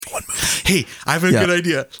one movie? Hey, I have a good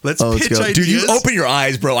idea. Let's pitch ideas. Dude, you open your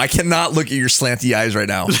eyes, bro. I cannot look at your slanty eyes right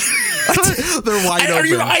now. They're wide open. Are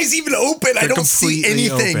your eyes even open? I don't see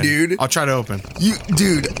anything, open. dude. I'll try to open.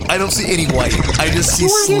 Dude, I don't see any white. I just see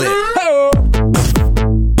slit.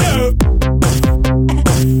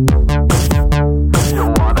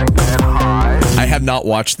 I have not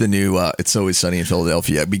watched the new It's Always Sunny in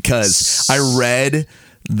Philadelphia because I read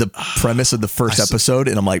the premise of the first episode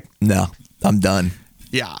and I'm like, no, I'm done.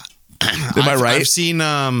 Yeah. Am I right? I've seen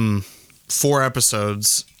 4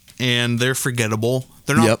 episodes and they're forgettable.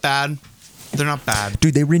 They're not bad. They're not bad.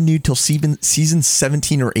 Dude, they renewed till season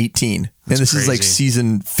 17 or 18. And this is like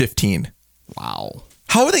season 15. Wow.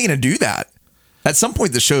 How are they going to do that? At some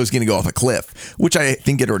point, the show is going to go off a cliff, which I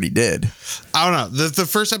think it already did. I don't know. The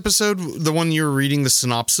first episode, the one you were reading the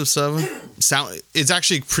synopsis of, it's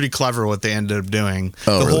actually pretty clever what they ended up doing.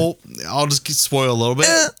 Oh, really? I'll just spoil a little bit.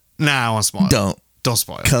 Nah, I won't spoil it. Don't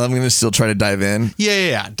spoil it. Because I'm going to still try to dive in.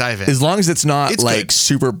 Yeah. Dive in. As long as it's not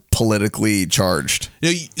super politically charged.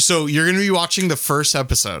 So you're going to be watching the first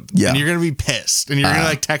episode. Yeah. And you're going to be pissed. And you're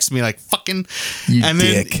going to text me like, fucking. And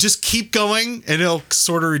then just keep going and it'll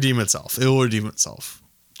sort of redeem itself. It will redeem itself.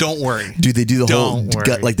 Don't worry. Dude, they do the whole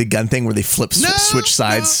the gun thing where they switch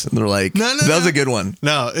sides. And they're like, that was a good one.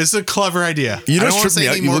 No, it's a clever idea. You don't trip me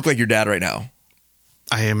out. You look like your dad right now.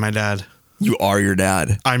 I am my dad. You are your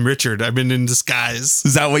dad. I'm Richard. I've been in disguise.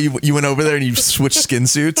 Is that why you went over there and you switched skin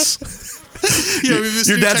suits?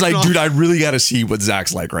 Your dad's like, dude, I really got to see what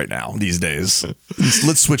Zach's like right now these days.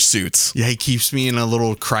 Let's switch suits. Yeah, he keeps me in a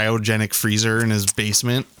little cryogenic freezer in his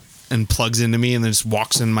basement and plugs into me and then just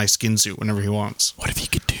walks in my skin suit whenever he wants. What if you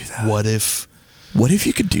could do that? What if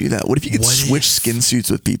you could do that? What if you could switch skin suits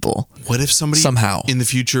with people? What if somebody somehow in the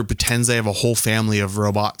future pretends they have a whole family of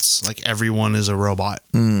robots? Like everyone is a robot.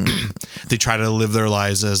 They try to live their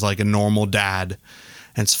lives as like a normal dad,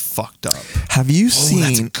 and it's fucked up. Have you seen?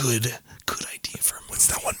 That's a good idea for him. What's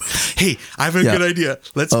that one movie? Hey, I have a good idea.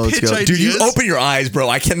 Let's pitch ideas. Dude, you open your eyes, bro.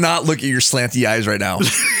 I cannot look at your slanty eyes right now.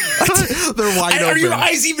 They're wide open. Are your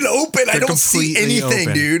eyes even open? I don't see anything,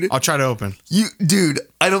 open. Dude. I'll try to open. Dude,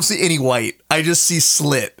 I don't see any white. I just see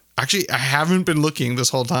slit. Actually, I haven't been looking this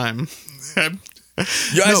whole time. Your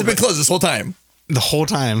eyes have been closed this whole time. The whole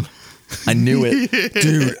time. I knew it.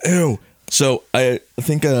 Dude, ew. So I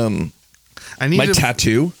think I need my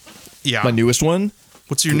tattoo. Yeah. My newest one.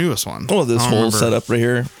 What's your newest one? Oh, this whole setup right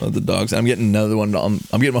here of the dogs. I'm getting another one. I'm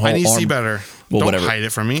getting my whole arm. I need to see better. Well, don't whatever. hide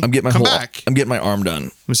it from me. I'm getting my Come back. I'm getting my arm done.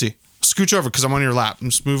 Let me see. Scooch over because I'm on your lap.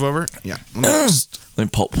 Just move over. Yeah. Let me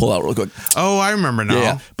pull out real quick. Oh, I remember now.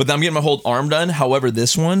 Yeah. But I'm getting my whole arm done. However,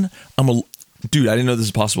 this one, dude, I didn't know this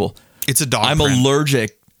is possible. It's a dog. I'm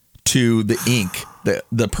allergic to the ink,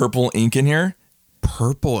 the purple ink in here.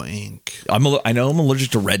 Purple ink. I know I'm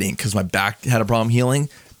allergic to red ink because my back had a problem healing.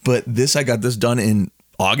 But I got this done in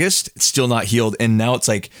August. It's still not healed, and now it's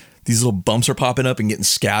like these little bumps are popping up and getting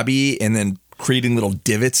scabby, and then creating little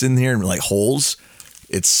divots in here and like holes.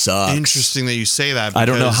 It sucks. Interesting that you say that. I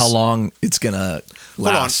don't know how long it's gonna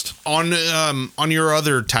last. On your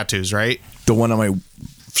other tattoos, right? The one on my.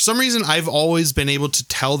 For some reason, I've always been able to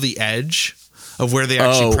tell the edge of where they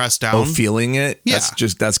actually press down. Oh, feeling it. Yeah,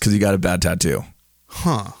 that's because you got a bad tattoo.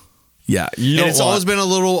 Huh. Yeah, and it's always been a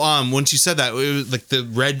little. Once you said that, it was like the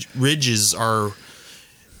red ridges are.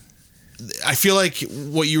 I feel like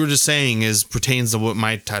what you were just saying pertains to what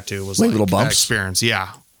my tattoo was like. Little bumps? Experience,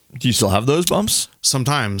 yeah. Do you still have those bumps?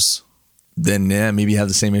 Sometimes. Then maybe you have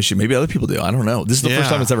the same issue. Maybe other people do. I don't know. This is the first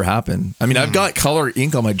time it's ever happened. I mean, I've got color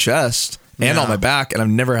ink on my chest and on my back, and I've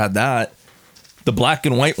never had that. The black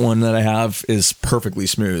and white one that I have is perfectly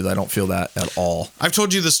smooth. I don't feel that at all. I've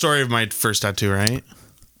told you the story of my first tattoo, right?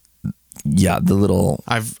 Yeah, the little.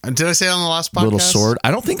 Did I say it on the last podcast? Little sword.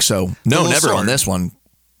 I don't think so. No, never sword. On this one.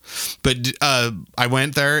 But I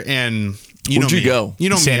went there and where'd you go? You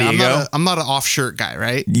know San me. Diego? I'm not an off shirt guy,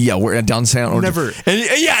 right? Yeah, we're downtown. Never. And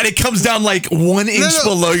it comes down like 1 inch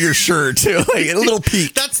below your shirt too, like a little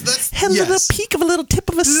peak. That's the peak of a little tip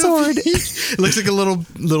of a sword. It looks like a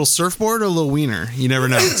little surfboard or a little wiener. You never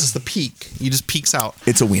know. It's just the peak. He just peeks out.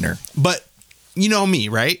 It's a wiener. But you know me,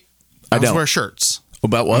 right? I don't wear shirts.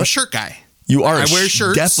 About what? I'm a shirt guy. You are. I wear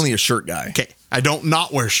shirts. Definitely a shirt guy. Okay. I don't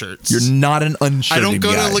not wear shirts. You're not an unshirted guy. I don't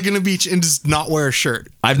go to Laguna Beach and just not wear a shirt.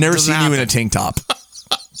 I've never seen you in a tank top.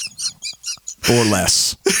 Or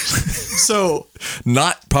less. So.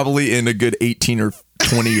 Not probably in a good 18 or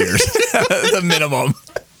 20 years. The minimum.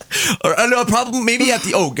 Or no, probably maybe at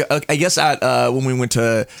I guess at when we went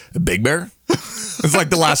to Big Bear. It's like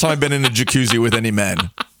the last time I've been in a jacuzzi with any men.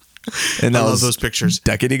 And that was those pictures. A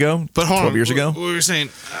decade ago? But hold 12 on, years ago? What were you saying?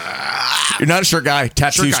 You're not a shirt guy.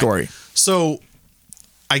 Tattoo story. So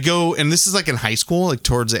I go, and this is like in high school, like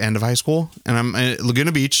towards the end of high school, and I'm at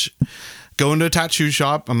Laguna Beach, go into a tattoo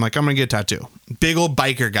shop. I'm like, I'm gonna get a tattoo. Big old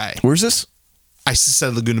biker guy. Where's this? I just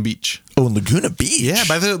said Laguna Beach. Oh, in Laguna Beach. Yeah,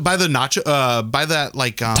 by the nacho, by that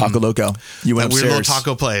like Taco Loco. You went that upstairs. weird little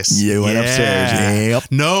taco place. You went upstairs. Yep.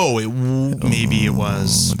 No, maybe it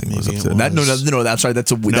was. I think Maybe it was upstairs. No, that's right.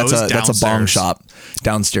 That's a bong shop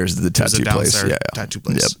downstairs at the tattoo place. Yeah, tattoo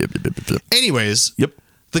place. Yep. Anyways, Yep.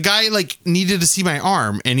 the guy like needed to see my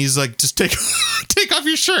arm, and he's like, "Just take off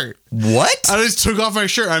your shirt." What? I just took off my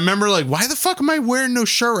shirt. I remember like, why the fuck am I wearing no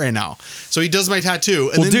shirt right now? So he does my tattoo,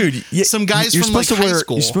 and then dude, some guys from like high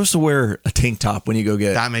school. You're supposed to wear a tank top when you go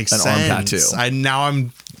get that makes an sense. arm tattoo.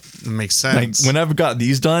 It makes sense. Like, when I've got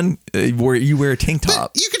these done, you wear a tank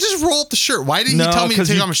top. But you could just roll up the shirt. Why didn't you tell me to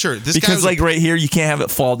take off my shirt? Because like right here, you can't have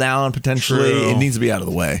it fall down potentially. True. It needs to be out of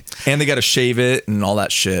the way. And they got to shave it and all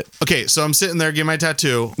that shit. Okay, so I'm sitting there getting my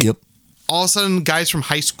tattoo. Yep. All of a sudden, guys from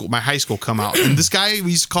my high school come out. And this guy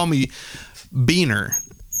used to call me Beaner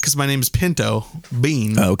because my name is Pinto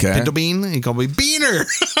Bean. Okay. Pinto Bean. He called me Beaner.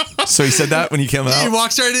 So he said that when you came out? He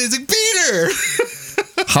walks right in. He's like, Beaner.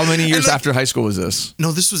 How many years after high school was this?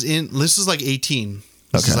 No, this was like 18.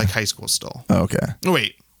 This is like high school still. Oh, okay. Oh,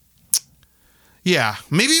 wait. Yeah,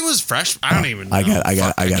 maybe it was fresh. I don't even know. I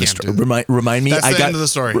got a story. Remind me. That's the end of the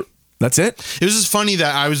story. That's it? It was just funny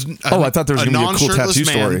that I was. I thought there was going to be a cool tattoo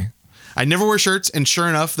story. I never wear shirts, and sure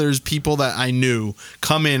enough, there's people that I knew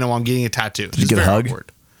come in while I'm getting a tattoo. Did you get a hug?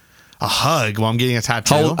 Awkward. A hug while I'm getting a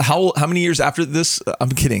tattoo. How many years after this? I'm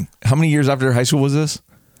kidding. How many years after high school was this?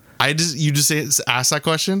 You just asked that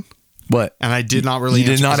question. What? And I did not really. You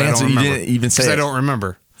did not answer. You didn't even say it. I don't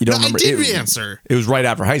remember. You don't remember? I did answer. It was right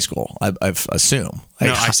after high school. I assume. Like,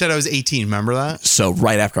 no, I said I was 18. Remember that? So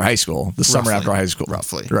right after high school, the summer after high school,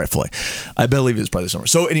 rightfully. I believe it was probably the summer.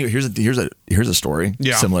 So anyway, here's a story.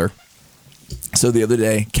 Yeah. Similar. So the other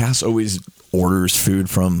day, Cass always orders food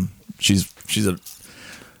from. She's a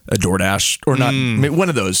Doordash or not one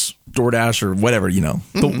of those Doordash or whatever,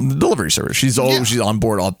 the delivery service. She's on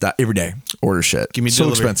board all that every day. Order shit. Give me so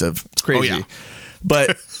delivery. Expensive. It's crazy. Oh, yeah.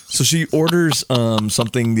 But so she orders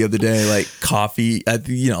something the other day, like coffee at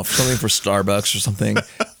something for Starbucks or something.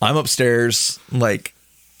 I'm upstairs, like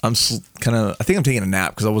I think I'm taking a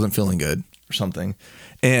nap because I wasn't feeling good or something,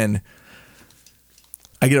 and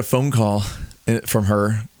I get a phone call from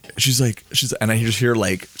her. And I just hear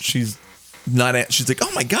like she's like,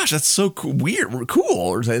 oh my gosh, that's so cool, weird, cool,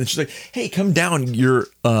 or something. And she's like, hey, come down, your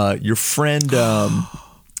friend.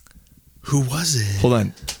 Who was it? Hold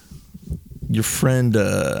on. Your friend,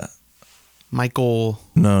 Michael.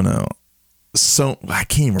 No. So I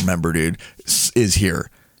can't even remember, dude. Is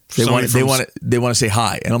here. They want to say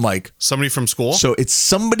hi, and I'm like, somebody from school. So it's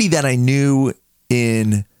somebody that I knew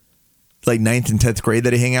in like 9th and 10th grade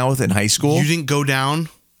that I hang out with in high school. You didn't go down.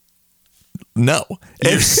 No,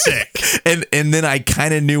 you're sick. And then I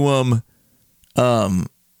kind of knew him.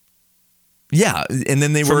 Yeah, and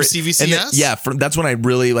then they were CVCS. That's when I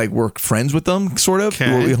really like were friends with them, sort of.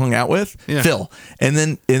 Okay. Where we hung out with Phil, and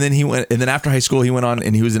then he went, and then after high school he went on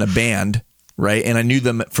and he was in a band, right? And I knew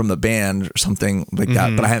them from the band or something like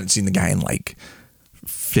that, but I haven't seen the guy in like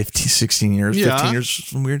 16 years, 15 years,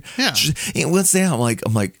 something weird. Yeah. And once day I'm like,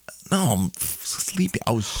 no, I'm sleepy.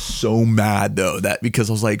 I was so mad though because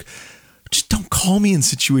I was like, just don't call me in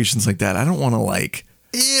situations like that. I don't want to like.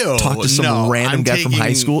 Ew, talk to some random guy from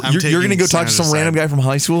high school. You're going to go talk to some random guy from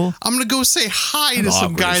high school? I'm going to go say hi to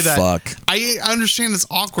some guy that I understand it's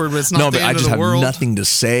awkward, but it's not the end of the world. No, but I just have nothing to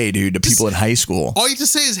say, dude, to people in high school. All you have to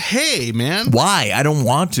say is, hey, man. Why? I don't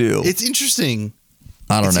want to. It's interesting.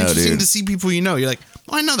 I don't know, dude. It's interesting to see people You're like,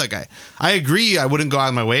 oh, I know that guy. I agree. I wouldn't go out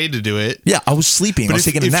of my way to do it. Yeah, I was sleeping. I was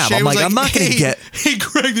taking a nap. I'm like, I'm not going to get. Hey,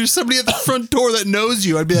 Greg, there's somebody at the front door that knows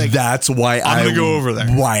you. I'd be like, that's why I'm going to go over there.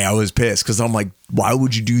 Why I was pissed because I'm like, why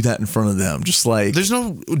would you do that in front of them? Just like, there's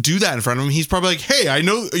no do that in front of him. He's probably like, hey, I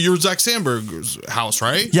know you're Zach Sandberg's house,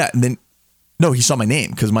 right? Yeah, and then. No, he saw my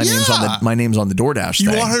name because my name's on the Doordash. You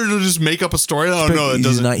want her to just make up a story? Oh no, it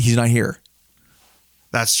doesn't. He's not here.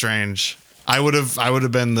 That's strange. I would have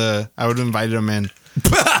invited him in.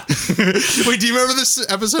 Wait, do you remember this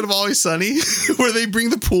episode of Always Sunny where they bring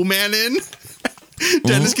the pool man in?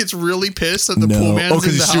 Dennis gets really pissed that the pool man's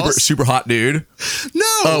in the he's house. super hot dude. No.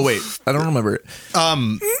 Oh wait, I don't remember it.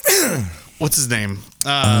 What's his name?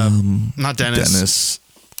 Not Dennis. Dennis.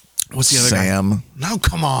 What's the other Sam. guy? No,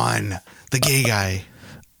 come on, the gay guy.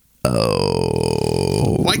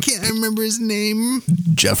 Oh. Why can't I remember his name?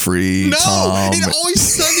 Jeffrey. No, Tom. in Always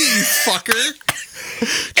Sunny, you fucker.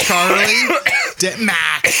 Charlie.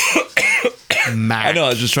 Mac. I know. I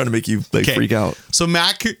was just trying to make you freak out. So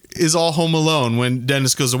Mac is all home alone when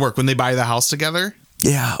Dennis goes to work. When they buy the house together.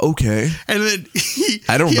 Yeah, okay. And then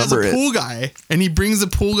I don't remember has a it. pool guy, and he brings the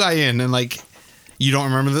pool guy in, and like, you don't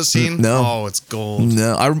remember this scene? No. Oh, it's gold.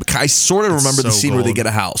 No, I sort of remember the so scene where they gold. get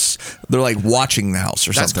a house. They're like watching the house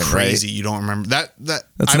or That's something, crazy. right? You don't remember that? That's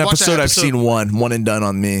I an watched that episode I've seen one and done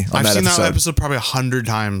on me. I've that seen episode. that episode probably 100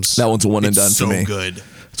 times. That one's a one and done so for me. Good.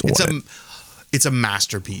 It's It's a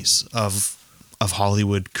masterpiece of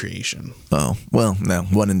Hollywood creation. Oh, well, no,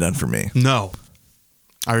 one and done for me. No,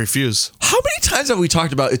 I refuse. How many times have we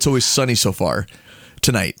talked about It's Always Sunny so far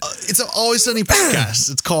tonight? It's an Always Sunny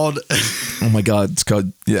podcast. It's called. Oh my God, it's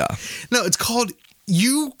called, yeah. No, it's called.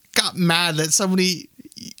 You got mad that somebody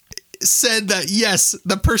said that, yes,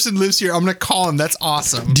 the person lives here. I'm going to call him. That's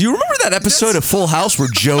awesome. Do you remember that episode of Full House where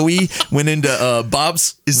Joey went into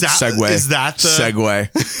Bob's segue? Is that the segue?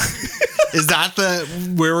 Is that the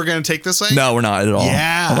where we're going to take this way? No, we're not at all.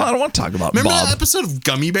 Yeah. I don't want to talk about Remember Bob. that episode of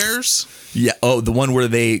Gummy Bears? Yeah. Oh, the one where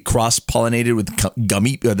they cross-pollinated with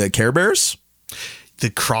the Care Bears? The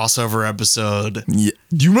crossover episode. Yeah.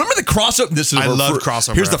 Do you remember the crossover? This is I love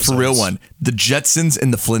crossover Here's the for real episodes. one: the Jetsons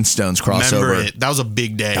and the Flintstones crossover. Remember it? That was a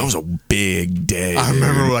big day. That was a big day. I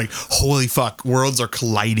remember like, holy fuck, worlds are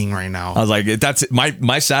colliding right now. I was like, that's it.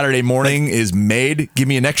 My Saturday morning is made. Give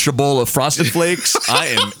me an extra bowl of Frosted Flakes. I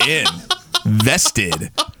am in. Vested.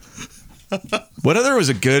 What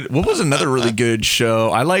was another really good show?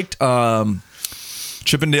 I liked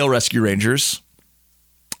Chippendale Rescue Rangers.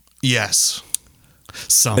 Yes.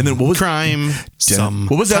 Some And then what was crime? Some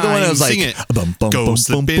what was the other one? I was like, sing it. bum, bum, Go bum,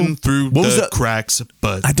 slipping bum, bum. through What was the that? cracks,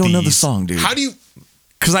 but I don't know the these- song, dude. How do you?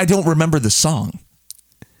 Because I don't remember the song.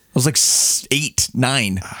 I was like 8,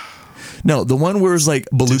 9. No, the one where it was like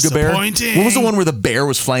Beluga Bear. Disappointing. What was the one where the bear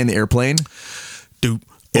was flying the airplane? Do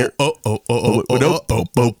nope.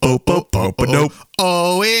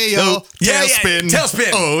 Oh, yo, tailspin.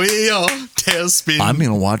 Tailspin. Oh, yo, tailspin. I'm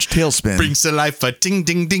gonna watch Tailspin. Brings to life a ding,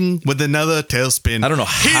 ding, ding with another tailspin. I don't know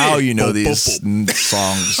how you know these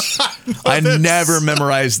songs. I never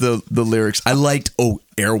memorized the lyrics. I liked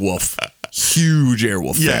Airwolf. Huge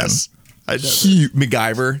Airwolf Yes. fan. I know. Huge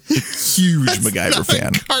MacGyver. Huge MacGyver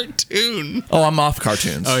fan. Cartoon. Oh, I'm off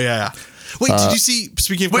cartoons. Oh, yeah. Wait, did you see,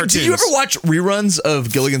 speaking of cartoons. Did you ever watch reruns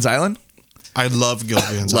of Gilligan's Island? I love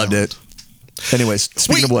Gilligan's Loved Island. it. Anyways,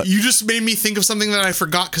 speaking of what? You just made me think of something that I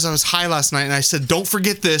forgot because I was high last night and I said, don't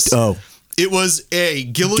forget this. Oh. It was a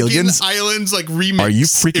Gilligan's Island's like remix. Are you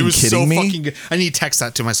freaking it was kidding so me? Fucking good. I need to text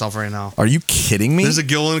that to myself right now. Are you kidding me? There's a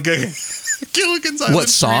Gilligan's Island What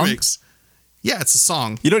song? remix. Yeah, it's a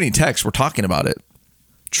song. You don't need text. We're talking about it.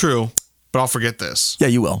 True, but I'll forget this. Yeah,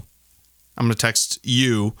 you will. I'm going to text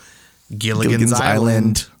you Gilligan's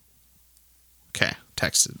Island. Okay,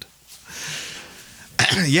 texted.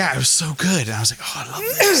 Yeah, it was so good. And I was like, oh, I love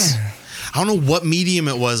this. I don't know what medium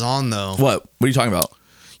it was on, though. What? What are you talking about?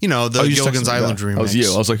 You know, the Oh, you just Gilligan's texted me Island that. remix. That was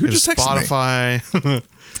you. I was like, who It just texted me? Spotify.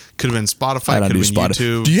 Could have been Spotify. I don't Could do have been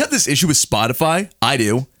Spotify. YouTube. Do you have this issue with Spotify? I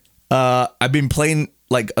do. I've been playing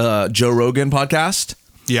like Joe Rogan podcast.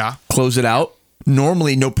 Yeah. Close it out.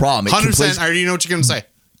 Normally, no problem. It 100%. I already know what you're going to say.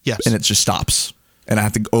 Yes. and it just stops. And I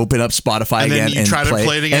have to open up Spotify And then again you and try to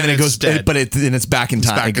play it again and then and it it's goes, dead. but then it's back in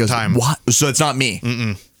time. back it goes, in time. What? So it's not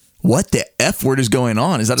me. What the F word is going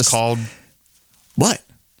on? Is that what?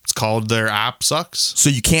 It's called their app sucks. So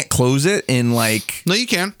you can't close it in like. No, you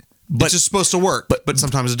can. But- it's just supposed to work, but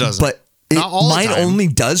sometimes it doesn't. But not all the mine time. only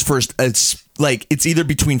does first. It's like it's either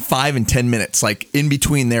between 5 and 10 minutes. Like in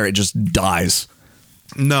between there, it just dies.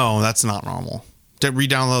 No, that's not normal. To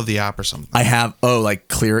re-download the app or something. I have like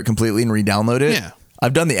clear it completely and re-download it. Yeah.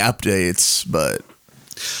 I've done the updates, but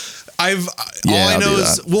All I I'll know do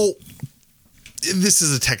is that. well, this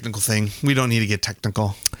is a technical thing. We don't need to get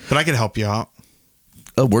technical, but I can help you out.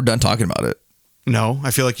 we're done talking about it. No, I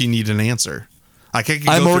feel like you need an answer.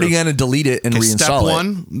 I'm already going to delete it and Step reinstall it.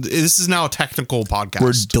 one. This is now a technical podcast.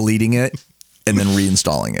 We're deleting it and then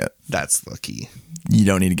reinstalling it. That's the key. You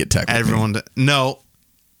don't need to get technical. Everyone, no,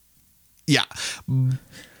 yeah,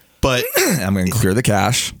 but I'm going to clear the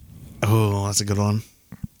cache. oh, that's a good one.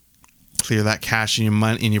 Clear that cash in your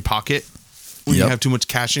money in your pocket. When you Yep. have too much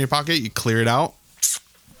cash in your pocket, you clear it out.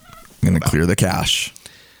 I'm going to clear the cache.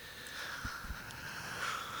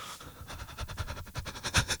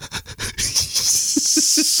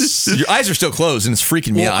 Your eyes are still closed and it's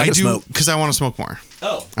freaking me out. I I can do smoke. because I want to smoke more.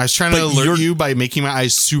 Oh. I was trying to But alert you're- you by making my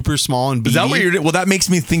eyes super small and beady. Is that what you're doing? Well, that makes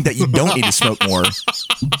me think that you don't need to smoke more.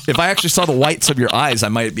 If I actually saw the whites of your eyes, I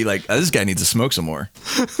might be like, this guy needs to smoke some more.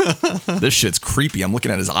 This shit's creepy. I'm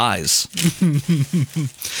looking at his eyes.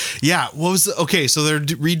 Yeah. What was okay? So they're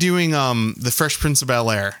redoing the Fresh Prince of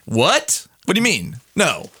Bel-Air, What? What do you mean?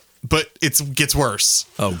 No. but it gets worse.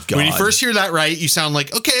 Oh, God. When you first hear that right, you sound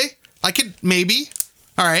like okay, I could maybe.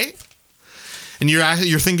 All right. And you're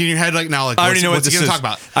thinking in your head like now, like, I already know what what's this he gonna is. talk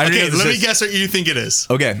about? I already know Okay, what let this me is. guess what you think it is.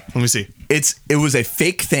 Okay. Let me see. It was a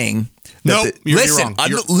fake thing. Nope, you're Listen,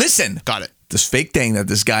 wrong. listen. Got it. This fake thing that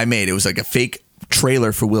this guy made. It was like a fake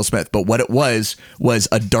trailer for Will Smith, but what it was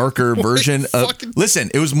a darker version of. Listen,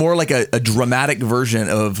 it was more like a dramatic version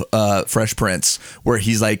of Fresh Prince, where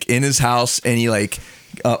he's like in his house and he like.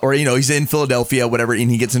 Or he's in Philadelphia, whatever,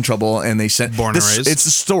 and he gets in trouble, and they sent Born and raised. It's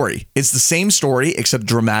a story. It's the same story except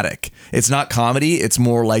dramatic. It's not comedy. It's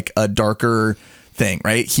more like a darker thing,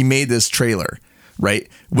 right? He made this trailer, right?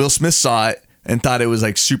 Will Smith saw it and thought it was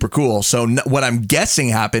like super cool. So what I'm guessing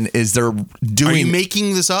happened is they're doing. Are you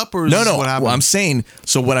making this up, or is no? This what happened? Well, I'm saying.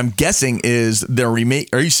 So what I'm guessing is they're remake.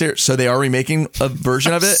 Are you serious? So they are remaking a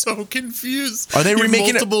version of it. So confused. Are they You're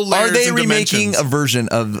remaking? multiple Are layers they and remaking dimensions. a version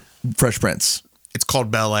of Fresh Prince? It's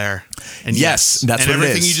called Bel Air. And Yes, that's and what it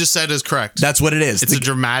everything is. you just said is correct. That's what it is. It's a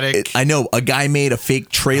dramatic. I know a guy made a fake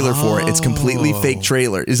trailer for it. It's completely fake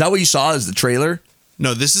trailer. Is that what you saw as the trailer?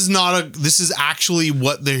 No, this is not a. This is actually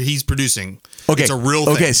what he's producing. Okay, It's a real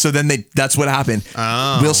thing. Okay, so then that's what happened.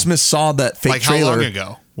 Oh. Will Smith saw that fake Like trailer how long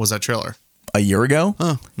ago was that trailer? a year ago.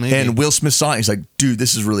 Oh, maybe. And Will Smith saw it. He's like, dude,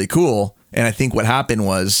 this is really cool. And I think what happened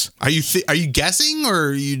was Are you guessing or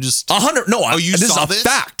are you just 100. No, you this saw is a this?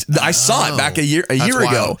 fact. I saw it back a year That's ago.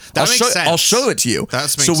 wild. That makes sense. I'll show it to you. That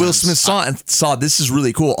makes so Will sense. Smith saw it and saw this is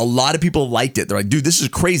really cool. A lot of people liked it. They're like, dude, this is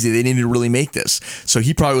crazy. They need to really make this. So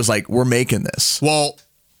he probably was like, we're making this. Well,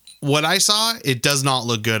 what I saw, it does not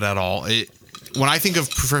look good at all. When I think of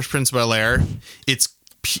Fresh Prince of Bel-Air, it's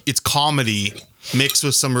comedy mixed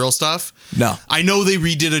with some real stuff. No. I know they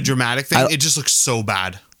redid a dramatic thing. It just looks so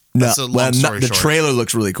bad. No, That's a long story the short. trailer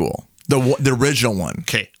looks really cool. The original one.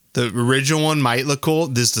 Okay. The original one might look cool.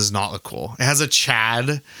 This does not look cool. It has a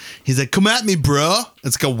Chad. He's like, come at me, bro.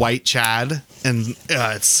 It's like a white Chad. And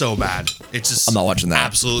it's so bad. It's just I'm not watching that.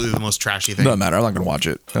 Absolutely the most trashy thing. Doesn't matter. I'm not gonna watch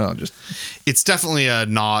it. It's definitely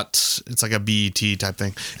it's like a BET type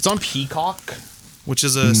thing. It's on Peacock, which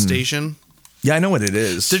is a station. Yeah, I know what it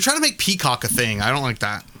is. They're trying to make Peacock a thing. I don't like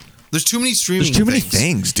that. There's too many streaming. There's too many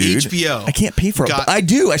things, dude. HBO. I can't pay for it. But I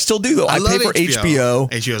do. I still do though. I pay love for HBO.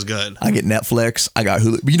 HBO's good. I get Netflix. I got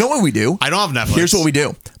Hulu. But you know what we do? I don't have Netflix. Here's what we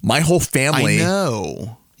do. My whole family. I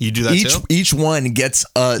know. You do that too? Each one gets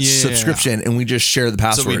a subscription, and we just share the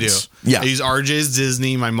passwords. That's what we do. Yeah. I use RJ's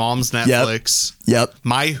Disney, my mom's Netflix. Yep.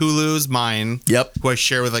 My Hulu's mine. Yep. Who I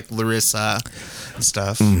share with like Larissa and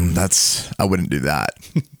stuff. I wouldn't do that.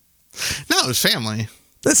 No, it's family.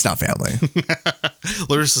 That's not family.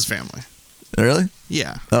 Larissa's family. Really?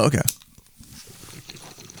 Yeah. Oh, okay.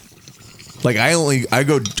 Like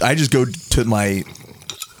I just go to my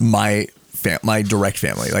direct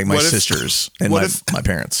family, like my sisters and my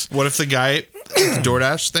parents. What if the guy,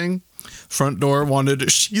 Doordash thing, front door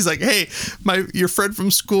she's like, hey, your friend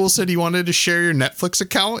from school said he wanted to share your Netflix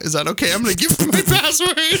account. Is that okay? I'm going to give him my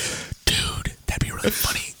password. Dude, that'd be really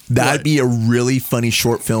funny. That'd be a really funny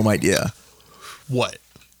short film idea. What?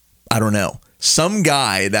 I don't know. Some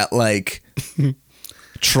guy that like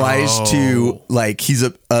tries to like he's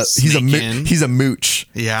a mooch.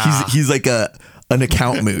 Yeah. He's like an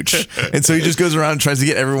account mooch. And so he just goes around and tries to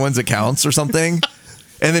get everyone's accounts or something.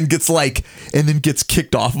 And then gets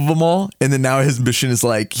kicked off of them all. And then now his mission is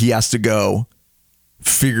like he has to go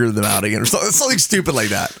figure them out again or something stupid like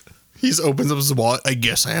that. He opens up his wallet. I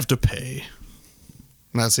guess I have to pay.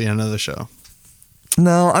 And that's the end of the show.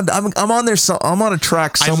 No, I'm on there. So I'm on a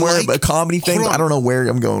track somewhere, a comedy thing. But I don't know where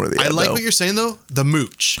I'm going with it. I like what you're saying though. The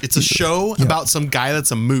Mooch. It's a show about some guy that's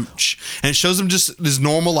a mooch, and it shows him just his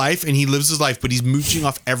normal life, and he lives his life, but he's mooching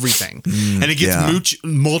off everything, and it gets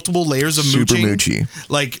multiple layers of super mooching. moochy.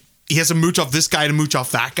 Like he has to mooch off this guy to mooch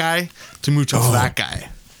off that guy to mooch off that guy.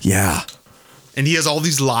 Yeah. And he has all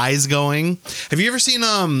these lies going. Have you ever seen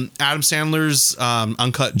Adam Sandler's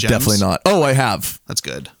Uncut Gems? Definitely not. Oh, I have. That's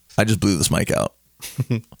good. I just blew this mic out.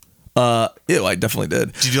 Ew, I definitely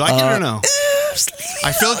did. Did you like it or no?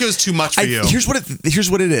 I feel like it was too much for you. Here's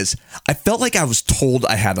what it is. I felt like I was told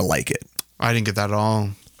I had to like it. I didn't get that at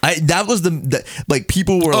all. That was the like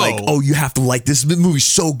people were like, oh, you have to like this movie's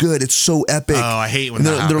so good, it's so epic. Oh, I hate when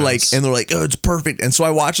they're happens. like, oh, it's perfect. And so I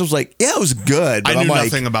watched. I was like, yeah, it was good. But I knew I'm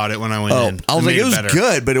nothing about it when I went in. I was like, it was better.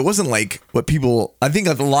 good, but it wasn't like what people. I think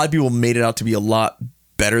a lot of people made it out to be a lot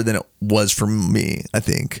better than it was for me. I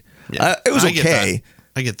think it was okay.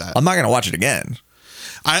 I get that. I'm not gonna watch it again.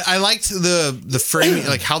 I liked the framing,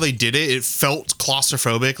 like how they did it. It felt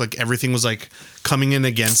claustrophobic. Like everything was like coming in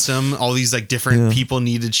against him. All these like different people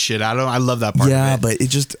needed shit out of him. I love that part. Yeah, of it. but it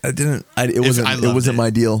just it wasn't my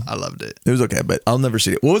deal. I loved it. It was okay, but I'll never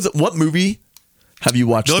see it. What was it? What movie have you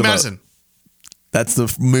watched? Billy Madison. That's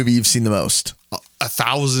the movie you've seen the most.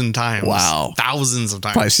 1,000 times. Wow. Thousands of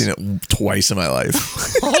times. Probably seen it twice in my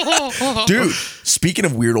life. Dude, speaking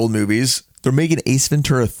of weird old movies, they're making Ace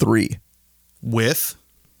Ventura 3 with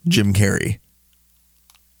Jim Carrey.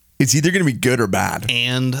 It's either going to be good or bad.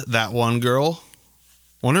 And that one girl.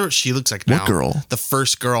 Wonder what she looks like now. What girl? The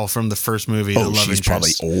first girl from the first movie. Oh, the love she's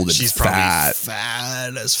interest. probably old and she's fat. Probably fat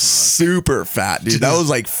as fuck. Super fat, dude. That was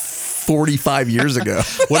like 45 years ago.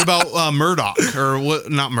 What about Murdoch? Or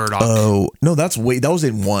what? Not Murdoch. Oh, no, that was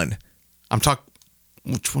in 1. I'm talking.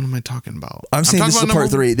 Which one am I talking about? I'm saying this is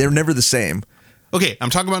part 3. They're never the same. Okay,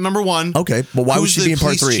 I'm talking about number 1. Okay, well, why would she be in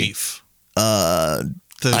part 3? Chief? The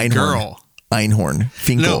Einhorn. Girl. Einhorn.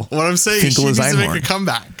 Finkel. No, what I'm saying is she needs to make a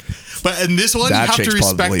comeback. But in this one, that you have to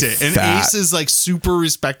respect it. And fat. Ace is like super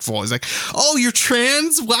respectful. He's like, oh, you're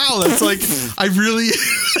trans? Wow. That's like, I really,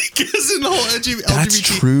 guess in the whole LGBT. That's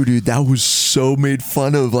true, dude. That was so made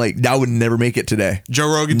fun of. Like, that would never make it today.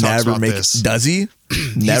 Joe Rogan talks never about make this. It. Does he?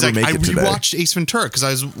 Never like, make it today. I rewatched Ace Ventura because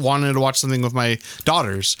I wanted to watch something with my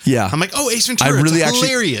daughters. Yeah. I'm like, oh, Ace Ventura, it's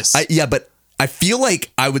hilarious. Yeah, but I feel like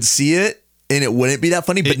I would see it and it wouldn't be that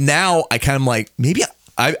funny. But now I kind of like, maybe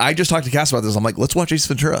I just talked to Cass about this. I'm like, let's watch Ace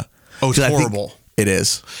Ventura. Oh, it's horrible. It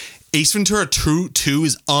is. Ace Ventura 2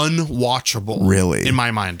 is unwatchable. Really? In my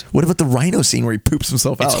mind. What about the rhino scene where he poops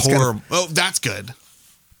himself out? It's horrible. Oh, that's good.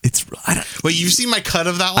 Wait, you've seen my cut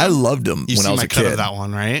of that one? I loved him when I was a kid. You've seen my cut of that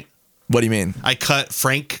one, right? What do you mean? I cut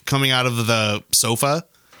Frank coming out of the sofa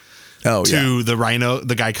to the rhino,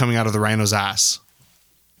 the guy coming out of the rhino's ass.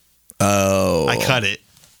 Oh. I cut it.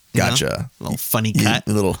 Gotcha. Little funny cut.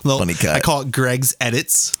 Funny cut. I call it Greg's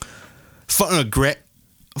Edits.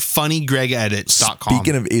 FunnyGregEdits.com.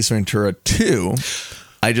 Speaking of Ace Ventura 2,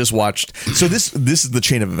 I just watched. So this is the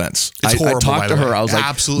chain of events. It's horrible, I talked to her. I was like,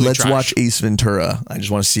 absolutely let's trash. watch Ace Ventura. I just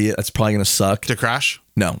want to see it. That's probably going to suck. Did it crash?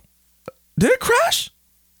 No. Did it crash?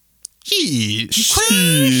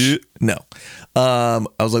 No. I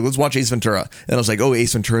was like, let's watch Ace Ventura. And I was like, oh,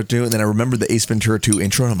 Ace Ventura 2. And then I remembered the Ace Ventura 2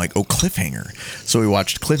 intro. And I'm like, oh, Cliffhanger. So we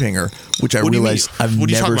watched Cliffhanger, which I realized I've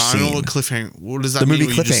never seen. I don't know what Cliffhanger. What does that the mean?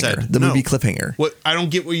 movie Cliffhanger. The movie Cliffhanger. What? I don't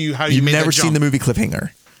get how you You've made never that jump. seen the movie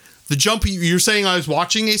Cliffhanger. The jump, you're saying I was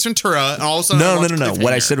watching Ace Ventura and all of a sudden No.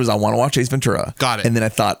 What I said was I want to watch Ace Ventura. Got it. And then I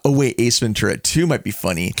thought, oh wait, Ace Ventura 2 might be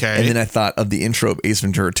funny. Okay. And then I thought of the intro of Ace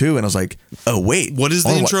Ventura 2 and I was like, oh wait. What is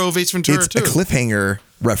the intro of Ace Ventura 2? It's a cliffhanger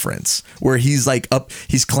reference where he's like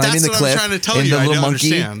he's climbing the cliff. That's what I'm trying to tell and you. the I little don't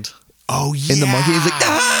monkey, understand. Oh yeah. And the monkey is like,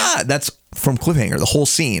 ah! That's from Cliffhanger, the whole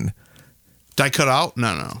scene. Did I cut out?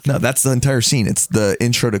 No. No, that's the entire scene. It's the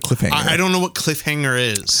intro to Cliffhanger. I don't know what Cliffhanger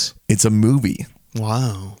is. It's a movie.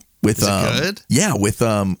 Wow. With is it good? Yeah, with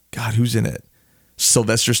God, who's in it?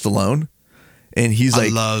 Sylvester Stallone. And he's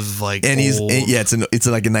like, I love like, and he's old, it's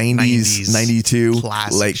like a 90s 92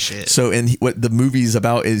 classic like shit. So, and what the movie's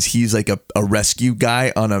about is he's like a rescue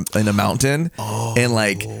guy in a mountain, and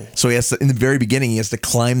like so he has to, in the very beginning he has to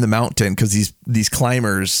climb the mountain because these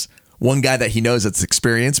climbers. One guy that he knows that's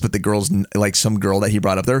experienced, but the girl's like some girl that he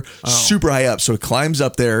brought up there, super high up. So he climbs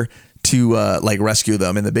up there to like rescue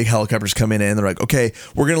them, and the big helicopters come in and they're like, okay,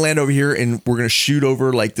 we're gonna land over here and we're gonna shoot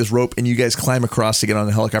over like this rope and you guys climb across to get on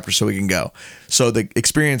the helicopter so we can go. So the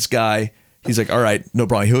experienced guy, he's like, all right, no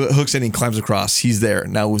problem. He hooks in and climbs across. He's there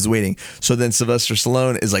now. He's waiting. So then Sylvester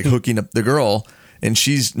Stallone is like hooking up the girl and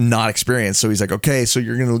she's not experienced. So he's like, okay, so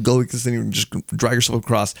you're gonna go like this thing and just drag yourself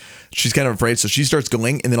across. She's kind of afraid, so she starts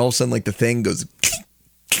going, and then all of a sudden like the thing goes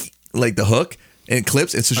like the hook. And it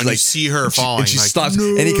clips, and so she's like, you see her falling, and she like, stops, no.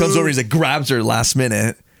 and he comes over, and he's like, grabs her last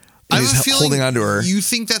minute, and he's holding onto her. You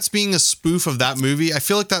think that's being a spoof of that movie? I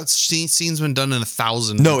feel like that scene's been done in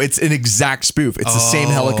 1,000. No, it's an exact spoof. It's the same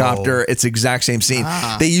helicopter. It's the exact same scene.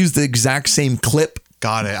 They use the exact same clip.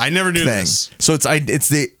 Got it. I never knew this. So it's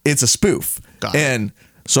a spoof. Got it. And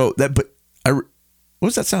so that, but what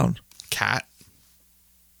does that sound? Cat.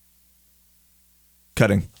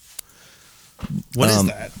 Cutting. What is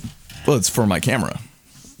that? Well, it's for my camera.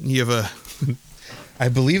 You have I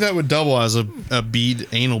believe that would double as a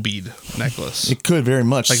anal bead necklace. It could very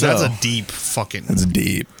much. Like so. that's a deep fucking. That's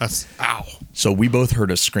deep. That's ow. So we both heard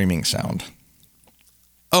a screaming sound.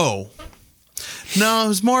 Oh. No, it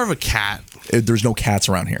was more of a cat. There's no cats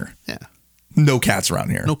around here. Yeah. No cats around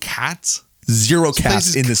here. No cats? Zero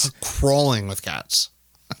cats in this. Crawling with cats.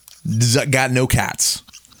 Got no cats.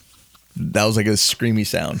 That was like a screamy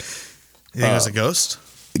sound. You think it was a ghost?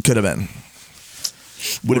 It could have been.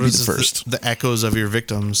 Would it be the first? The echoes of your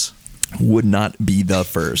victims. Would not be the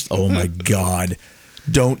first. Oh my God.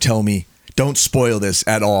 Don't tell me. Don't spoil this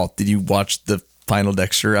at all. Did you watch the final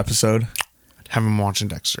Dexter episode? Haven't been watching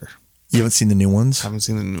Dexter. You haven't seen the new ones? Haven't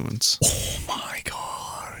seen the new ones. Oh my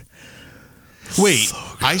God. Wait,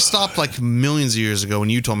 I stopped like millions of years ago when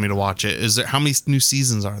you told me to watch it. Is there how many new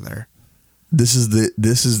seasons are there? This is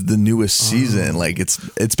the newest season. Like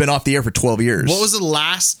it's been off the air for 12 years. What was the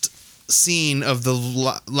last scene of the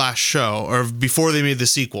last show, or before they made the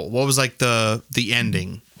sequel? What was like the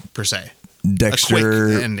ending per se? Dexter A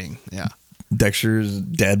quick ending. Yeah. Dexter's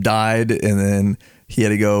dad died, and then he had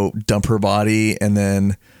to go dump her body, and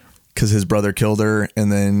then because his brother killed her,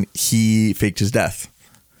 and then he faked his death,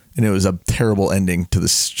 and it was a terrible ending to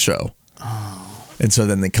this show. Oh. And so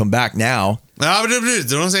then they come back now.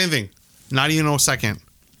 Don't say anything. Not even a second.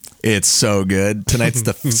 It's so good. Tonight's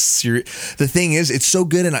the series. The thing is, it's so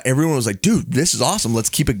good, and everyone was like, "Dude, this is awesome. Let's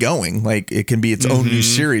keep it going. Like, it can be its own new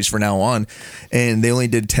series for now on." And they only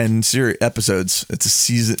did 10 episodes. It's a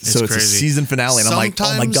season, it's a season finale. And I'm like,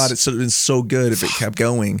 "Oh my god, it's been so good if it kept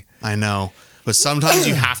going." I know, but sometimes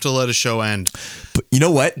you have to let a show end. But you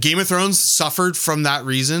know what? Game of Thrones suffered from that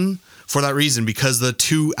reason. For that reason, because the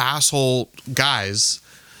two asshole guys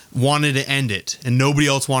wanted to end it, and nobody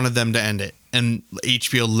else wanted them to end it, and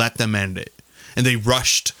HBO let them end it, and they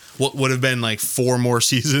rushed what would have been like 4 more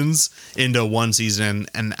seasons into 1 season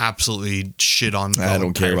and absolutely shit on. I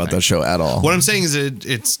don't care about that show at all. What I'm saying is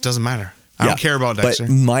it doesn't matter. I don't care about Dexter.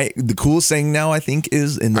 But the coolest thing now, I think,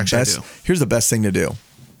 is here's the best thing to do,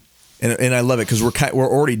 and I love it because we're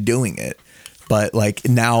already doing it. But like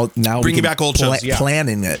now bringing back old shows,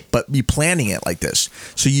 planning it, but be planning it like this.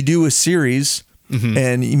 So you do a series,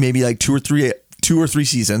 and you maybe like 2 or 3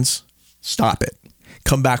 seasons. Stop it.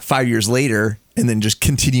 Come back 5 years later, and then just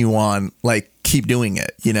continue on. Like keep doing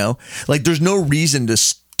it. You know, like there's no reason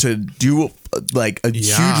to do like a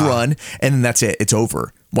huge run, and then that's it. It's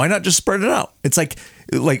over. Why not just spread it out? It's like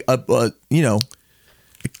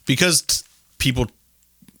because people.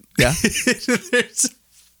 Yeah.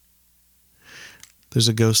 There's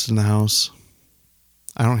a ghost in the house.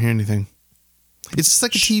 I don't hear anything. It's just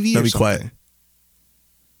like a TV. Be quiet.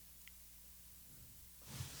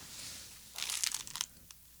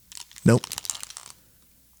 Nope.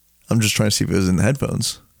 I'm just trying to see if it was in the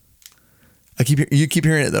headphones. You keep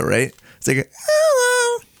hearing it though, right? It's like,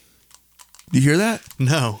 hello. Do you hear that?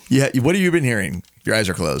 No. Yeah. What have you been hearing? Your eyes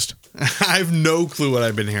are closed. I have no clue what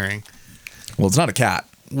I've been hearing. Well, it's not a cat.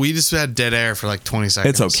 We just had dead air for like 20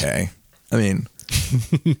 seconds. It's okay. I mean,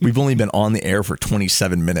 we've only been on the air for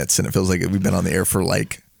 27 minutes, and it feels like we've been on the air for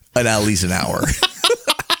like at least an hour.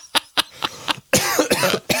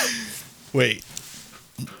 Wait.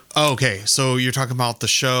 Okay, so you're talking about the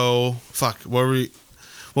show. Fuck. What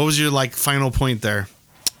was your like final point there?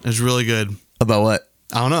 It was really good. About what?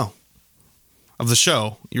 I don't know. Of the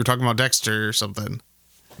show. You were talking about Dexter or something.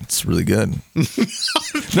 It's really good.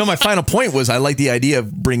 No, my final point was I like the idea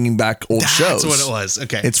of bringing back old shows. That's what it was.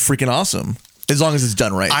 Okay. It's freaking awesome. As long as it's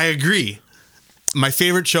done right. I agree. My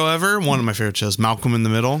favorite show ever, one of my favorite shows, Malcolm in the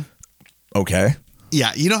Middle. Okay.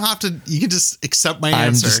 Yeah, you don't have to, you can just accept my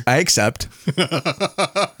answer. I accept.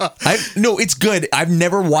 No, it's good. I've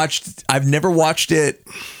never watched it.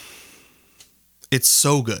 It's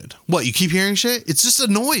so good. What, you keep hearing shit? It's just a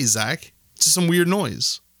noise, Zach. It's just some weird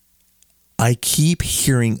noise. I keep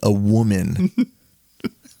hearing a woman.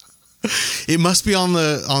 It must be on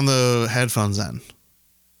the headphones then.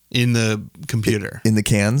 In the computer. In the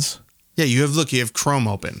cans? Yeah, you have Chrome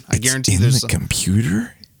open. I guarantee in there's the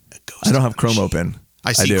computer? I don't have Chrome open.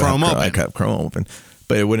 I see Chrome open. I have Chrome open.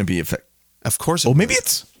 But it wouldn't be effective. Of course. Maybe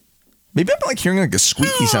I'm like hearing like a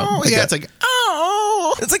squeaky sound. Like it's like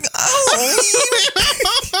it's like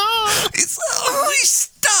it's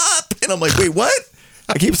stop. And I'm like, wait, what?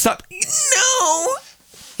 I keep stop. No.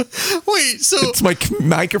 Wait, so it's my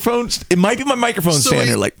microphone. It might be my microphone stand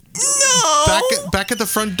here. Like, no. Back at the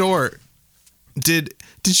front door. Did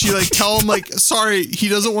she like tell him like, sorry, he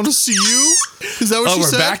doesn't want to see you? Is that what she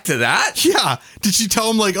said? We're back to that? Yeah. Did she tell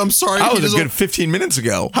him like, I'm sorry? That was a good 15 minutes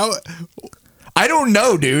ago. How? I don't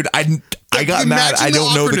know, dude. I got mad. I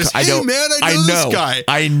don't know I don't. Hey, man, I know this guy.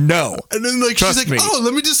 I know. And then like Trust she's like, me. oh,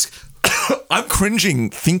 let me just. I'm cringing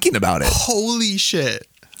thinking about it. Holy shit.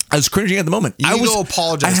 I was cringing at the moment. You need to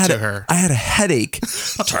apologize to her. I had a headache.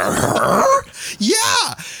 To her?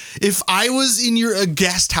 Yeah. If I was in a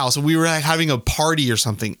guest house and we were having a party or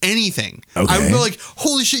something, anything, I would go like,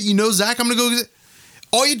 holy shit, you know, Zach, I'm going to go.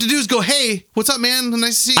 All you have to do is go, hey, what's up, man?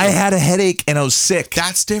 Nice to see you. I had a headache and I was sick.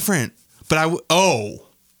 That's different. But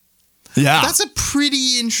yeah. That's a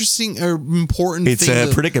pretty interesting or important thing.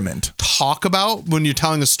 It's a predicament. Talk about when you're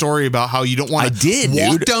telling a story about how you don't want to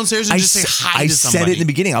walk downstairs and just say hi to somebody. I said it in the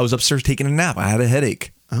beginning. I was upstairs taking a nap. I had a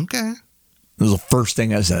headache. Okay. It was the first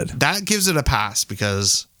thing I said. That gives it a pass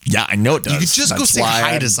because Yeah, I know it does. You could just go That's say why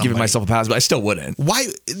hi I'm to somebody. giving myself a pass, but I still wouldn't. Why?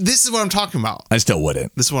 This is what I'm talking about. I still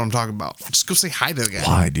wouldn't. This is what I'm talking about. Just go say hi to the guy.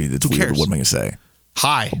 Why, dude? That's Who weird. cares? What am I gonna say?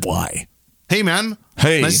 Hi. Why? Hey, man.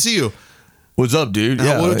 Hey. Nice to see you. What's up, dude?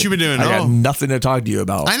 what you been doing? I got Oh. nothing to talk to you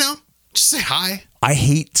about. I know. Just say hi. I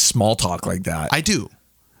hate small talk like that. I do.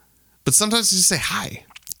 But sometimes just say hi.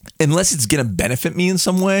 Unless it's gonna benefit me in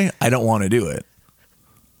some way, I don't want to do it.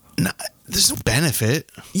 No, there's no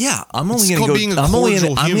benefit. Yeah, I'm only It's gonna called go. being a I'm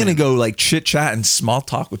cordial gonna human. go like chit chat and small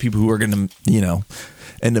talk with people who are gonna,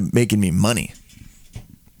 end up making me money.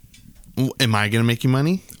 Am I going to make you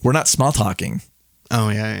money? We're not small talking. Oh,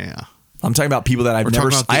 yeah. I'm talking about people that I've We're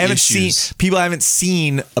never. talking about the I haven't issues. seen people I haven't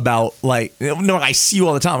seen about like. No, I see you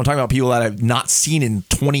all the time. I'm talking about people that I've not seen in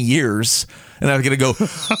 20 years, and I'm gonna go,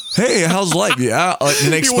 "Hey, how's life?" Yeah, and they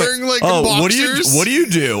You're explain, wearing, like, "Oh, what boxers?" do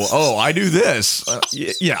you do? Oh, I do this."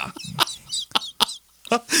 Yeah.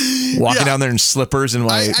 Walking down there in slippers and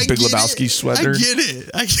my I Big get Lebowski it. sweater. I get it.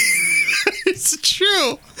 It's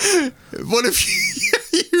true. What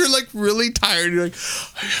if you're like really tired? You're like,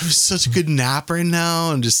 I have such a good nap right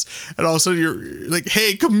now, and all of a sudden you're like,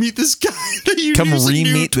 hey, come meet this guy that you Come knew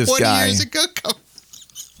re-meet this 20 guy. years ago. Come.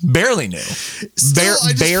 Barely knew. Still,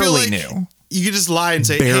 I just feel barely like knew. You could just lie and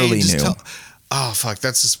say, Barely hey, just knew. tell. Oh fuck,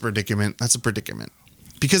 that's just a predicament. That's a predicament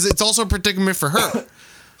because it's also a predicament for her.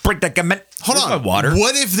 Predicament. Hold Where's on. my water?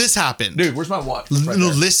 What if this happened? Dude, where's my water? No,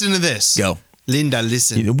 listen to this. Go. Linda,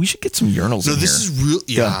 listen. We should get some urinals No, in this here. is real.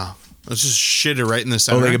 Yeah. Let's just shit it right in the Oh,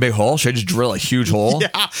 center. like a big hole? Should I just drill a huge hole?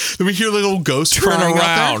 Yeah. Then we hear a little ghost Turn crying out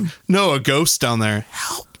around. there. No, a ghost down there.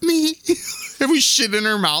 Help me. And we shit in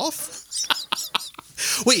her mouth.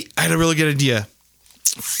 Wait, I had a really good idea.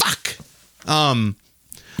 Fuck.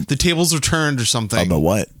 The tables are turned or something. About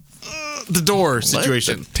what? The door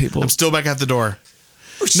situation. The table- I'm still back at the door.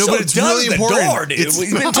 No, but it's really the important. door, dude. It's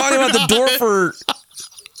We've been talking about the door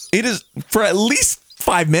for at least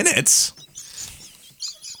 5 minutes.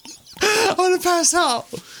 I want to pass out.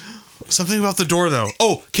 Something about the door, though.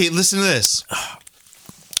 Oh, okay. Listen to this.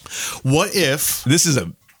 What if? This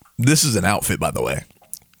is an outfit, by the way.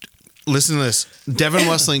 Listen to this. Devin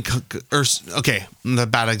Westling. Okay, the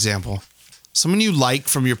bad example. Someone you like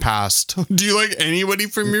from your past. Do you like anybody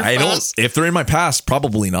from your I past? don't. If they're in my past,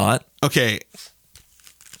 probably not. Okay,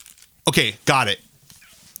 got it.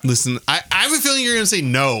 Listen, I have a feeling you're going to say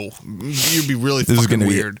no. You'd be really This is fucking going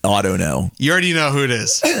to be weird. auto no. You already know who it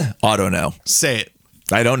is. Auto no. Say it.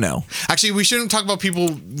 I don't know. Actually, we shouldn't talk about people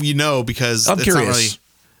you know because I'm it's curious. not really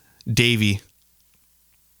Davey.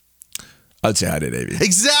 I'd say hi to Davey.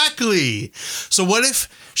 Exactly. So what if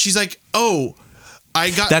she's like, oh,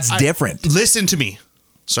 That's different. Listen to me,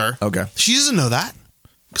 sir. Okay. She doesn't know that.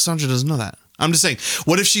 Cassandra doesn't know that. I'm just saying,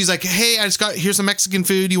 what if she's like, hey, here's some Mexican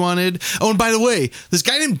food you wanted. Oh, and by the way, this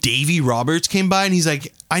guy named Davey Roberts came by and he's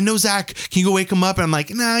like, I know Zach. Can you go wake him up? And I'm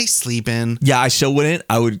like, nah, he's sleeping. Yeah, I still wouldn't.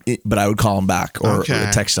 But I would call him back or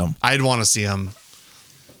text him. I'd want to see him.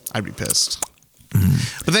 I'd be pissed.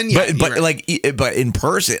 But then, yeah, but in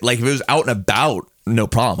person, like if it was out and about, no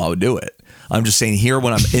problem, I would do it. I'm just saying here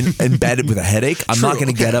when I'm in bed with a headache, I'm not going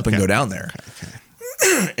to get up and go down there. Okay.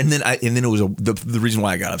 And then it was the reason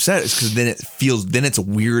why I got upset is because then it's a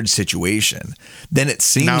weird situation. Then it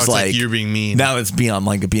seems Now it's like you're being mean. Now it's being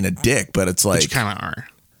being a dick, but it's like you kind of are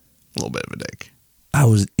a little bit of a dick. I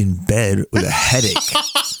was in bed with a headache,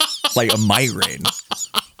 like a migraine.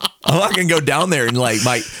 I'm not gonna go down there and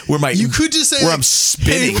You could just say where I'm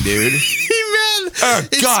spinning, dude. Hey man,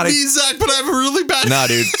 it's God, me, Zach, but I have a really bad. Nah,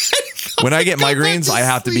 dude. When I get migraines, I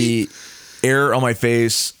have to be air on my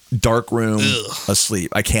face, dark room,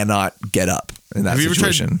 asleep. I cannot get up in that Have you ever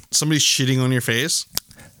situation. tried somebody shitting on your face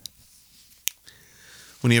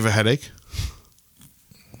when you have a headache?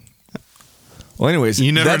 Well, anyways,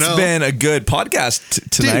 You never that's know. been a good podcast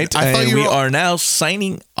tonight, Dude, I thought and you we were- are now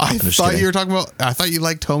signing. I I'm just thought kidding. you were talking about. I thought you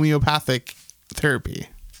liked homeopathic therapy.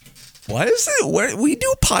 Why is it where we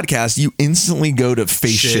do a podcast? You instantly go to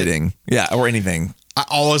face Shit. shitting, yeah, or anything. I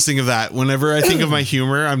always think of that. Whenever I think of my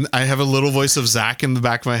humor, I have a little voice of Zach in the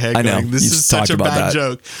back of my head I know. going, this You've is such talked a about bad that.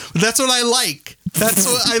 joke. But that's what I like. That's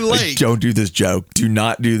what I like. Don't do this joke. Do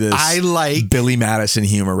not do this. I like- Billy Madison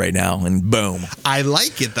humor right now, and boom. I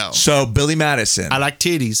like it though. So Billy Madison. I like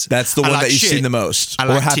titties. That's the I one like that you've shit. seen the most. I Or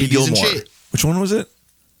like Happy titties and Gilmore. shit. Which one was it?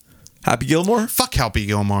 Happy Gilmore? Fuck Happy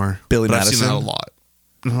Gilmore. Billy But I've seen that a Madison? lot.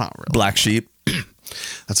 Not really. Black Sheep.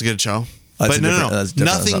 That's a good show. That's But a no, different- that's different.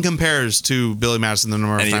 nothing That's not- compares to Billy Madison the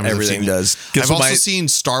number of times I've Everything seen it. does. Guess I've what also seen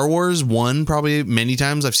Star Wars 1 probably many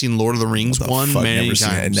times. I've seen Lord of the Rings 1 Fuck, many never seen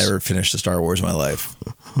it. I times. never finished the Star Wars in my life.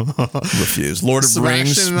 Refuse. Lord of the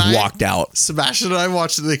Rings, Sebastian and I- walked out. Sebastian and I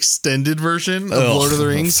watched the extended version of Ugh, Lord of the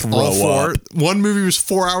Rings. throw All four. up. One movie was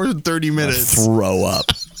 4 hours and 30 minutes. Throw up.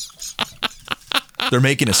 They're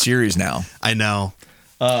making a series now. I know.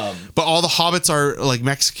 But all the hobbits are like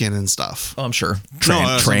Mexican and stuff. Oh, I'm sure. that's what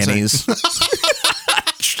I'm Trannies.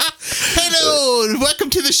 Hello, welcome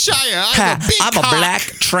to the Shire. I'm I'm a black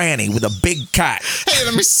tranny with a big cock. Hey,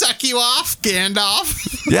 let me suck you off,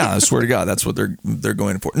 Gandalf. Yeah, I swear to God, that's what they're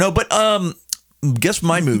going for. No, but guess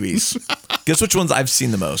my movies. Guess which ones I've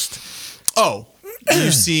seen the most. Oh,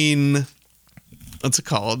 you've seen, what's it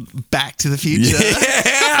called? Back to the Future.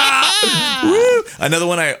 Yeah. Woo. Another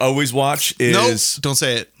one I always watch is. Nope, don't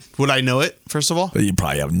say it. Would I know it, first of all? You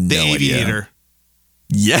probably have no The idea. Aviator.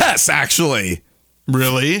 Yes, actually.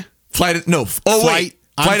 Really? Flight of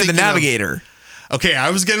the Navigator. Okay, I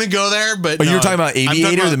was going to go there, but Oh, you were talking about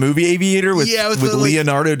Aviator, the movie Aviator with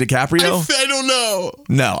Leonardo DiCaprio? I don't know.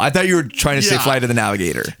 No, I thought you were trying to say Yeah. Flight of the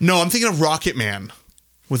Navigator. No, I'm thinking of Rocket Man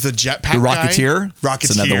with the jetpack The Rocketeer? guy. Rocketeer.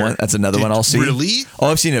 That's another one. That's another one I'll see. Really? Oh,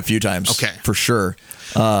 I've seen it a few times. Okay. For sure.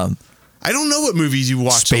 I don't know what movies you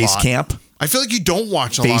watch Space a lot. Camp. I feel like you don't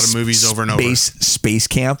watch a lot of movies over and over. Space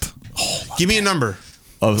Camp. Give me a number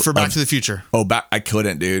for Back to the Future. Oh, I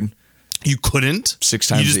couldn't, dude. You couldn't? 6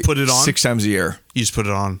 times. You just put it on? 6 times a year. You just put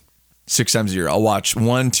it on. 6 times a year. I'll watch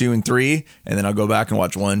 1, 2, and 3, and then I'll go back and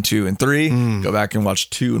watch 1, 2, and 3. Go back and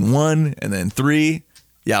watch 2 and 1, and then 3.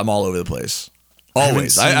 Yeah, I'm all over the place.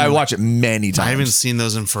 Always. I watch it many times. I haven't seen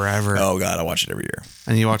those in forever. Oh God, I watch it every year.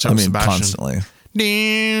 And you watch it with Sebastian. Constantly.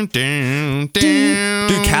 Dude, Dude,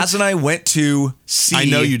 Kaz and I went to see. I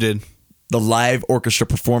know you did. The live orchestra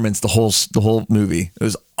performance. The whole movie. It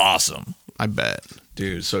was awesome. I bet.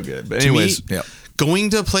 Dude, so good. But anyways, yeah. Going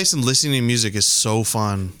to a place and listening to music is so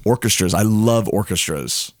fun. Orchestras. I love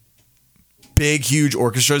orchestras. Big, huge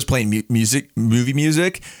orchestras playing movie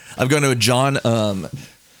music. I've gone to a John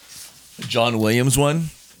Williams one.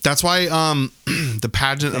 That's why the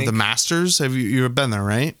pageant of the Masters. Have you've been there,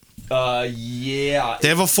 right? Yeah. They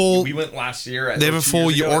have a full. We went last year. They have a full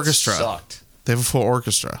orchestra. It sucked. They have a full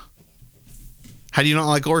orchestra. How do you not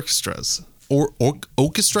like orchestras?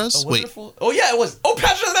 Orchestras? Wait. Oh yeah, it was. Oh,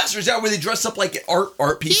 Pageant of the Masters. Yeah, where they dress up like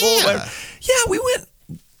art people. Yeah. Yeah, we went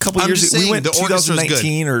a couple years ago. We went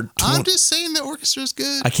 2019 or 20. I'm just saying the orchestra's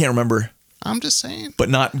good. I can't remember. I'm just saying. But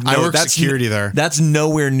not. No, I work security there. That's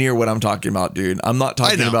nowhere near what I'm talking about, dude. I'm not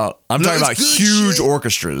talking about. I'm talking about huge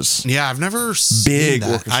orchestras. Yeah, I've never seen big that.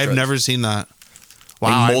 orchestras. I've never seen that.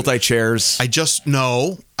 Wow, like multi chairs. I just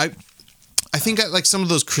know. I think like some of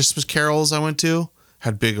those Christmas carols I went to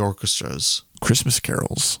had big orchestras. Christmas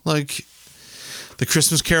carols, like the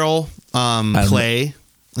Christmas Carol play.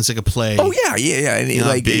 It's like a play. Oh yeah. And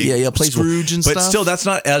like plays Scrooge and but stuff. Still, that's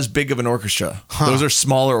not as big of an orchestra. Those are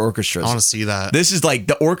smaller orchestras. I want to see that. This is like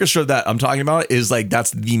the orchestra that I'm talking about is like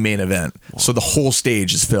that's the main event. Wow. So the whole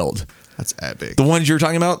stage is filled. That's epic. The ones you're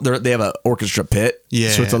talking about, they have an orchestra pit.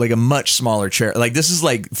 Yeah. So it's like a much smaller chair. Like this is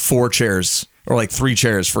like 4 chairs or like 3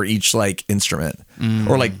 chairs for each like instrument.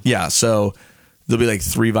 Or like so there'll be like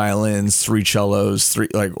 3 violins, 3 cellos, 3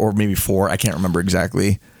 like or maybe 4. I can't remember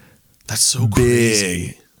exactly. That's so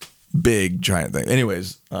crazy. Big giant thing.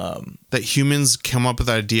 Anyways, that humans come up with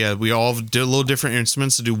the idea. We all did a little different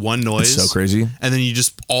instruments to do one noise. It's so crazy. And then you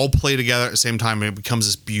just all play together at the same time, and it becomes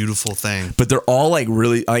this beautiful thing. But they're all like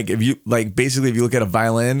really like if you like basically if you look at a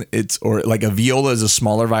violin, it's or like a viola is a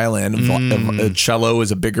smaller violin, a cello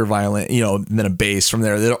is a bigger violin, and then a bass from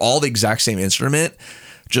there. They're all the exact same instrument,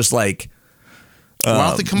 just like Why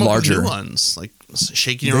don't they come larger. up with new ones? Like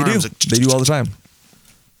shaking your arms. Like, they do all the time.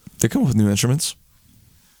 They come up with new instruments.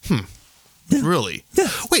 Yeah. Really? Yeah.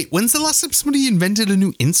 Wait, when's the last time somebody invented a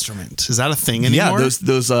new instrument? Is that a thing anymore? Yeah,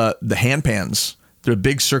 those the hand pans. They're a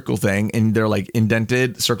big circle thing, and they're like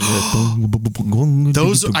indented circles.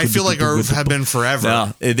 Those I feel like have been forever.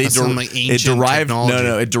 Yeah, it derived. technology.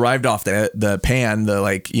 No, it derived off the pan, the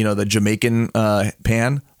like the Jamaican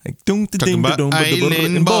pan. Like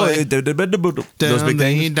Island boy. those big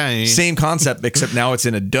things. Same concept, except now it's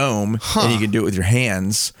in a dome, and you can do it with your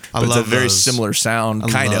hands. But it's a very similar sound.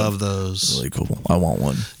 I love those. Really cool. I want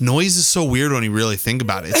one. Noise is so weird when you really think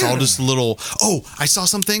about it. It's all just little. Oh, I saw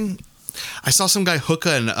something. I saw some guy hook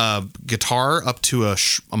a guitar up to a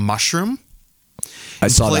mushroom. I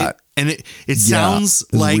saw that. And it sounds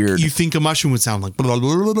like weird. you think a mushroom would sound like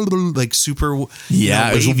super.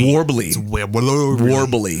 Yeah, it's warbly. It's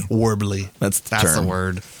warbly. That's the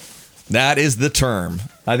word. That is the term.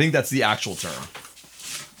 I think that's the actual term.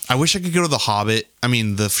 I wish I could go to the Hobbit. I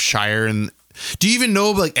mean, the Shire. And do you even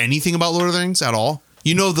know like anything about Lord of the Rings at all?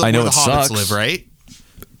 You know where the hobbits live, right?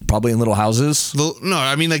 probably in little houses. No,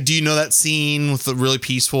 I mean, like, do you know that scene with the really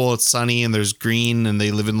peaceful? It's sunny and there's green and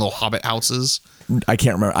they live in little hobbit houses. I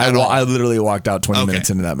can't remember. I literally walked out 20 minutes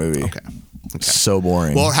into that movie. Okay. So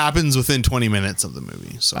boring. Well, it happens within 20 minutes of the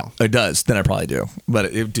movie. So it does. Then I probably do.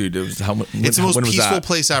 But dude, it was it's the most peaceful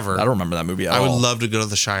place ever. I don't remember that movie at all. I all. would love to go to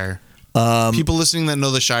the Shire. People listening that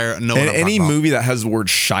know the Shire know what I'm any talking movie that has the word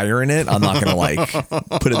Shire in it, I'm not gonna like.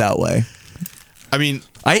 Put it that way. I mean,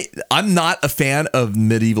 I'm not a fan of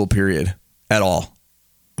medieval period at all.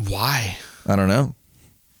 Why? I don't know.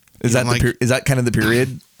 Is that kind of the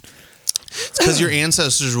period? It's because your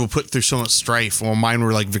ancestors were put through so much strife, while mine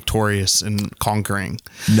were like victorious and conquering.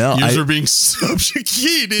 No, yours were being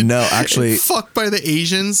subjugated. No, actually, fucked by the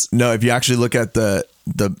Asians. No, if you actually look at the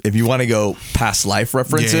if you want to go past life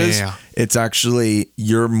references, it's actually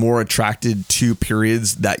you're more attracted to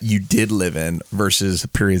periods that you did live in versus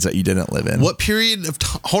periods that you didn't live in. What period of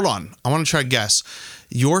time? Hold on, I want to try to guess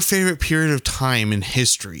your favorite period of time in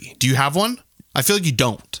history. Do you have one? I feel like you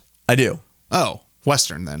don't. I do. Oh,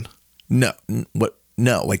 Western then. No, what?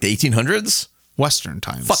 No, like the 1800s? Western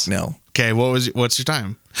times. Fuck no. Okay, what's your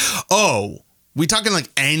time? Oh, we talking like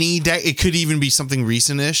any day? It could even be something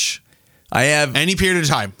recent-ish. I have any period of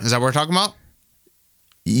time. Is that what we're talking about?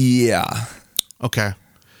 Yeah. Okay.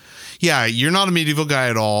 Yeah, you're not a medieval guy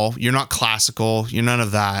at all. You're not classical. You're none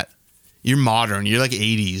of that. You're modern. You're like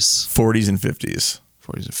 80s. 40s and 50s.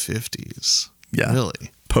 40s and 50s. Yeah.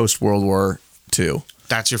 Really? Post World War II.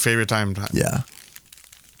 That's your favorite time? Yeah.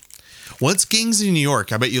 What's Gangs in New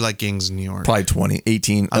York? I bet you like Gangs in New York. Probably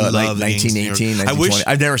 2018. I love like 1918, 1920.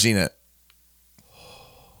 I've never seen it.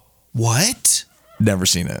 What? Never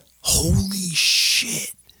seen it. Holy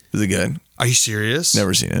shit. Is it good? Are you serious?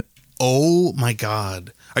 Never seen it. Oh my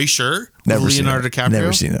God. Are you sure? Never seen Leonardo it. DiCaprio?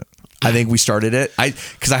 Never seen it. I think we started it.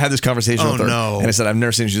 Because I had this conversation with her. No. And I said, I've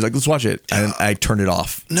never seen it. She's like, let's watch it. And I turned it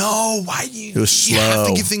off. No, why do you? It was slow. You have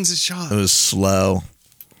to give things a shot. It was slow.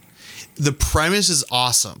 The premise is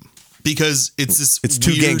awesome because it's this. It's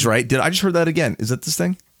two gangs, right? I just heard that again. Is that this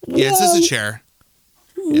thing? Yeah, it's just a chair.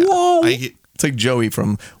 Yeah. Whoa. It's like Joey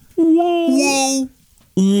from Whoa.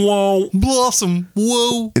 Whoa. Blossom.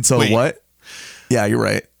 Whoa. It's a what? Yeah, you're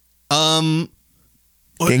right. Gangs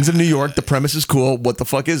of New York. The premise is cool. What the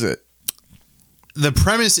fuck is it? The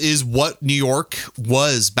premise is what New York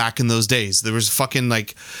was back in those days. There was fucking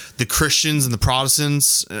like the Christians and the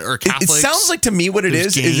Protestants or Catholics. It sounds like to me what it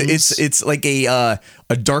is it's like a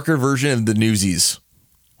darker version of the Newsies.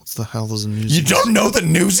 What the hell is a Newsies? You don't know the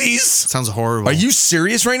Newsies? Sounds horrible. Are you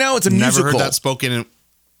serious right now? It's a musical. Never heard that spoken in.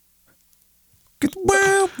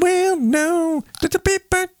 Well, no.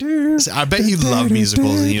 I bet you love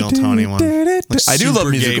musicals and you don't tell anyone. Like I do love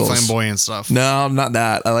musicals. Gay, flamboyant stuff. No, not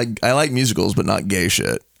that. I like musicals, but not gay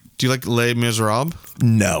shit. Do you like Les Miserables?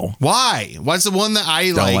 No. Why? What's the one that I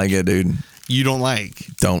like? Don't like it, dude. You don't like?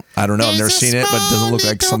 I don't know. I've never seen it, but it doesn't look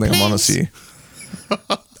like something I want to see.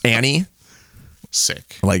 Annie?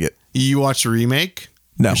 Sick. I like it. You watch the remake?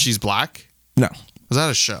 No. She's Black? No. Was that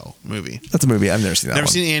a show? Movie? That's a movie. I've never seen that Never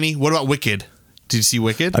one. seen Annie? What about Wicked? Did you see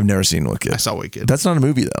Wicked? I've never seen Wicked. I saw Wicked. That's not a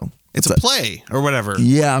movie though. It's a play or whatever.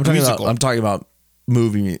 Yeah, I'm talking about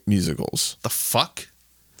movie musicals. The fuck?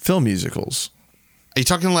 Film musicals. Are you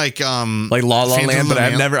talking like La La Land? But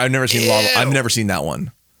I've never seen La La. I've never seen that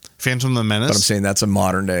one. Phantom of the Menace? But I'm saying that's a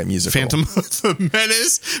modern day musical. Phantom of the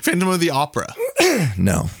Menace? Phantom of the Opera?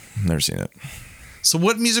 No, never seen it. So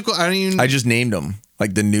what musical? I just named them.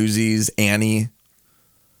 Like the Newsies, Annie.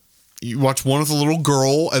 You watch one with a little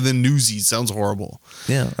girl and then Newsies. Sounds horrible.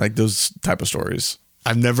 Yeah, like those type of stories.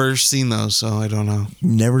 I've never seen those, so I don't know.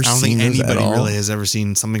 Never seen those at all? I don't think anybody really has ever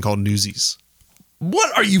seen something called Newsies.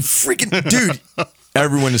 What are you freaking... Dude,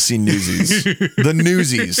 everyone has seen Newsies. The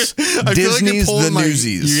Newsies. Disney's The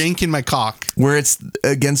Newsies. You're yanking my cock. Where it's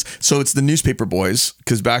against... So it's the newspaper boys,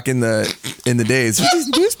 because back in the days... These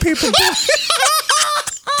newspaper boys...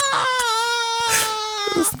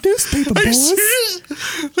 Newspaper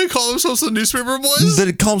boys. They call themselves the newspaper boys?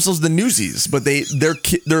 They call themselves the Newsies, but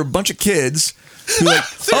they're a bunch of kids who like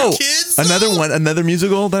kids, another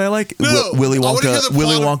musical that I like. No, Willy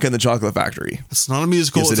Wonka and the Chocolate Factory. It's not a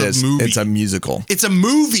musical. Yes, it's a movie. It's a musical. It's a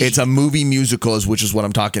movie. It's a movie musical, which is what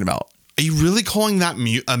I'm talking about. Are you really calling that a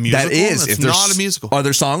musical? That is. It's not a musical. Are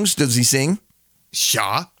there songs? Does he sing?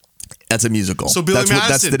 Yeah. That's a musical. So Billy Madison.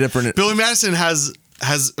 That's the different. Billy Madison has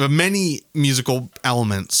many musical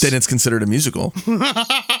elements. Then it's considered a musical.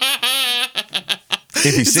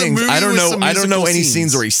 If he sings, I don't know any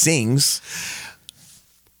scenes where he sings.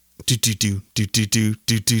 Do do do do do do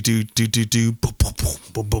do do do do do do boom boom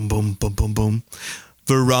boom boom boom boom boom boom.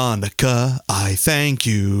 Veronica, I thank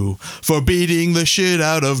you for beating the shit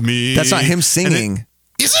out of me. That's not him singing.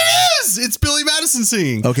 Yes, it is. It's Billy Madison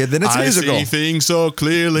singing. Okay, then it's musical. I see things so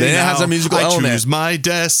clearly. Then it now. has a musical I element. choose my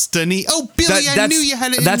destiny. Oh, Billy, I knew you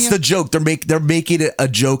had it. That's the joke. They're making it a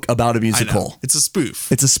joke about a musical. It's a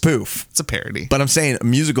spoof. It's a spoof. It's a parody. But I'm saying a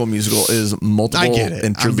musical is multiple I get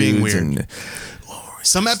it. I'm being weird. And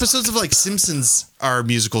some episodes of like Simpsons are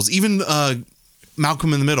musicals. Even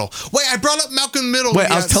Malcolm in the Middle. Wait, I brought up Malcolm in the Middle.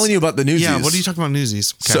 Wait, I was telling you about the Newsies. Yeah, what are you talking about,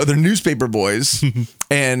 Newsies? Okay. So they're newspaper boys,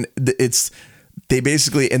 and they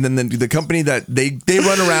basically, and then the company that they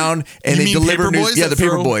run around and You they mean deliver Paper news. Boys Yeah, that the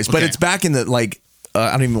paper throw- boys, but okay. it's back in the like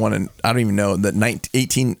I don't even know the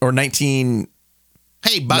 18 or 19.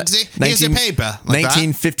 Hey, Bugsy, here's your paper. Like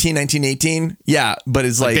 1915, 1918. Yeah, but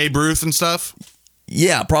it's like Babe Ruth and stuff.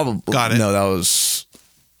 yeah, probably. Got it. No, that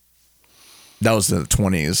was the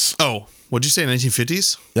 20s. Oh, what'd you say?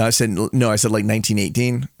 1950s? Yeah, I said like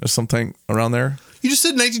 1918 or something around there. You just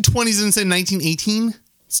said 1920s and said 1918.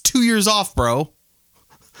 It's 2 years off, bro.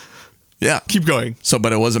 Yeah, Keep going. so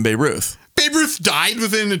but it wasn't Babe Ruth. Babe Ruth died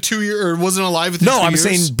within a 2 year, or wasn't alive within 2 years? No, I'm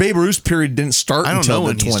saying Babe Ruth's period didn't start I don't until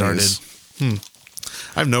know the when he 20s. started.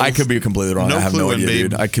 I have no. I could be completely wrong. no I have clue no when idea,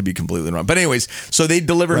 Babe- dude. I could be completely wrong. But anyways, so they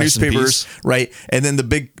deliver Rest in newspapers, peace. right? And then the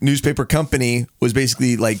big newspaper company was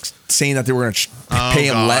basically like saying that they were going to pay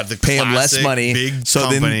him the pay him less classic money. big So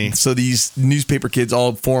company. then, these newspaper kids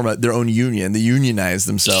all form their own union. They unionize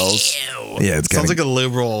themselves. Yeah, it's Sounds kinda, like a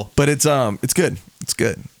liberal. but it's good. It's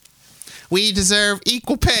good. We deserve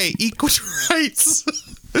equal pay, equal rights.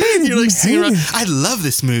 You're like singing around. I love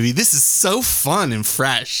this movie. This is so fun and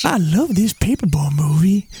fresh. I love this Paperboy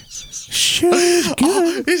movie. Sure, it's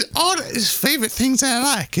good. All his favorite things I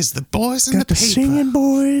like is the boys in the paper,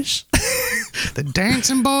 boys. the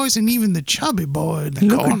dancing boys, and even the chubby boy in the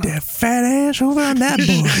Look corner. at that fat ass over on that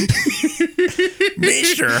boy.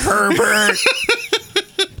 Mr. Herbert.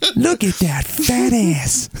 Look at that fat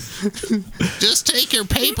ass. Just take your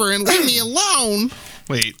paper and leave me alone.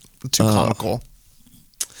 Wait, too comical.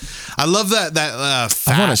 I love that.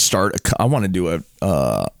 I want to start. I want to do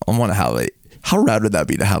I want to have a. How rad would that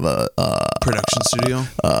be to have a production studio,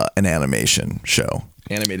 an animated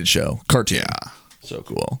show, cartoon? Yeah. So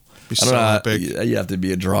cool. Be I don't so know. epic. You have to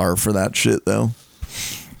be a drawer for that shit, though.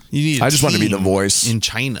 You need. I just want to be the team voice. in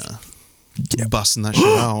China. Busting that shit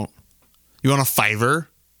out. You want a Fiverr?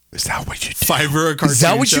 Is that what you do? Fiverr a cartoon Is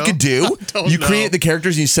that what show? you could do? don't You know. create the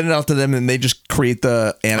characters and you send it out to them, and they just create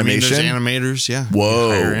the animation. I mean, there's animators. Yeah. Whoa!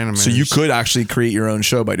 Hire So you animators. could actually create your own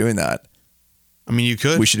show by doing that. I mean, you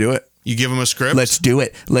could. We should do it. You give them a script. Let's do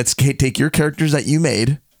it. Let's take your characters that you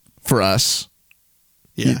made for us.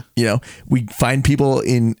 Yeah. You know, we find people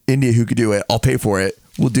in India who could do it. I'll pay for it.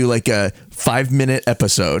 We'll do like a 5-minute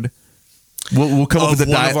episode. We'll come up Of with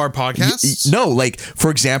a one of our podcasts? No, like for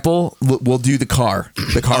example, we'll do the car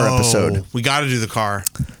episode. We got to do the car.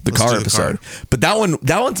 The car episode. But that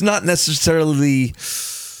one's not necessarily.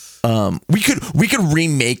 We could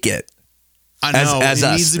remake it. I know. As it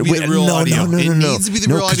us. needs to be the real audio. No. It needs to be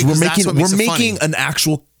the real audio. We're 'cause that's what makes we're it making funny.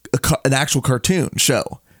 an actual cartoon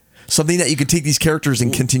show. Something that you could take these characters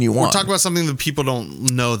and continue on. We're talking about something that people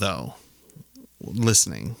don't know, though.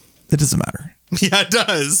 Listening. It doesn't matter. Yeah, it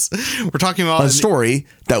does. We're talking about A story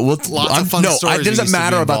that will. Lots of fun stories it we doesn't used to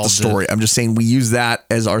matter be about the involved in. story. I'm just saying we use that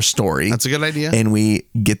as our story. That's a good idea. And we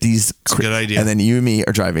get these. a good idea. And then you and me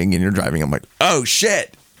are driving, and you're driving. I'm like, oh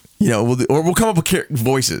shit. You know, we'll come up with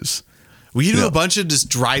voices. We can do Yeah. a bunch of just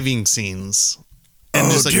driving scenes. And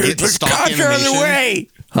just like dude, get the there's stock cops are on animation. the way.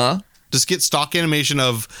 Huh? Just get stock animation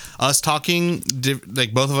of us talking,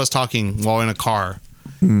 like both of us talking while in a car.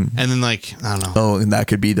 And then like, I don't know. Oh, and that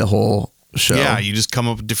could be the whole show. Yeah, you just come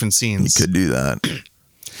up with different scenes. You could do that.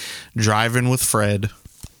 Driving with Fred.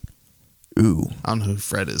 Ooh. I don't know who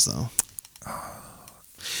Fred is though.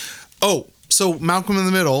 Oh, so Malcolm in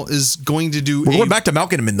the Middle is going to do. We're going back to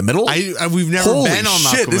Malcolm in the Middle. We've never Holy been on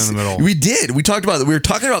shit, Malcolm in the Middle. We did. We talked about it. We were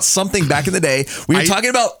talking about something back in the day. We were talking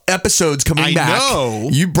about episodes coming I back. know.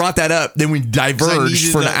 You brought that up. Then we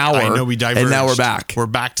diverged for an hour. I know we diverged. And now we're back. We're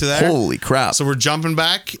back to that. Holy crap. So we're jumping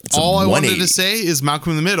back. a All I wanted 180. to say is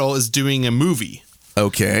Malcolm in the Middle is doing a movie,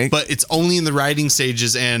 Okay. but it's only in the writing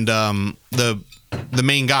stages. And the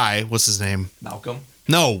main guy, what's his name? Malcolm?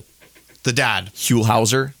 No, the dad.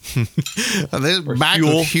 Huelhauser. Back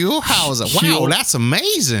Huel. with Hugh Hauser. Wow, Huel. that's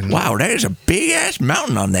amazing. Wow, that is a big ass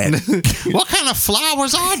mountain on that. What kind of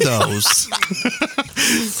flowers are those?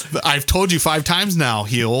 I've told you 5 times now,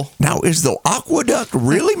 Heel. Now, is the aqueduct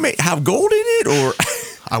really have gold in it, or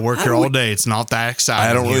I work here all day. It's not that exciting.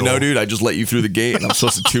 I don't really Heel. know, dude. I just let you through the gate, and I'm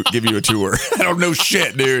supposed to give you a tour. I don't know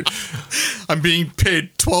shit, dude. I'm being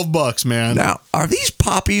paid $12, man. Now, are these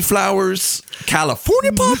poppy flowers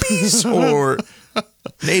California poppies or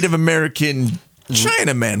Native American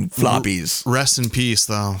Chinaman floppies. Rest in peace,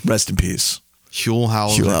 though. Rest in peace. Hugh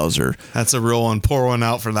Hauser. That's a real one. Pour one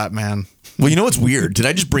out for that man. Well, you know what's weird? Did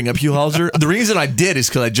I just bring up Hugh Hauser? The reason I did is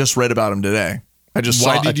because I just read about him today.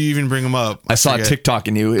 Why did you even bring him up? I saw a TikTok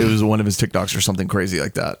and it was one of his TikToks or something crazy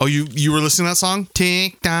like that. Oh, you were listening to that song?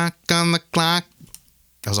 Tick-tock on the clock.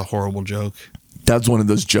 That was a horrible joke. That's one of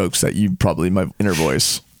those jokes that you probably my inner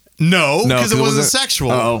voice. No, because it wasn't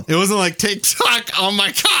sexual. Uh-oh. It wasn't like tick-tock on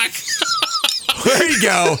my cock. There you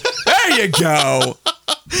go. There you go.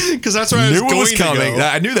 Because that's where I was going to go.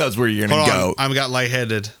 I knew that was where you're going to go. I got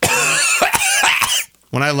lightheaded.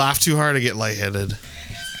 When I laugh too hard, I get lightheaded.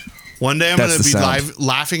 One day I'm going to be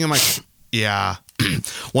laughing in my... Yeah.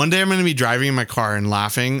 One day I'm going to be driving in my car and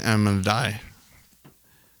laughing and I'm going to die.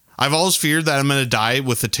 I've always feared that I'm going to die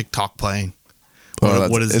with the TikTok playing.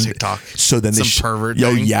 What is TikTok? So then some pervert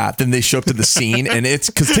thing? thing? Yeah. Then they show up to the scene and it's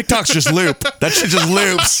because TikToks just loop. That shit just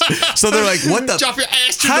loops. So they're like, what the? Drop your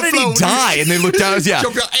ass to How the did floor, he die? And they look down. Yeah.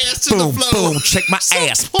 Drop your ass to boom, the floor. boom. Check my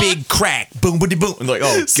ass. Big crack. Boom, boom, boom. And like,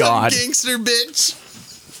 oh God. Some gangster bitch.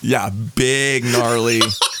 Yeah. Big gnarly.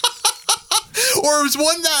 Or it was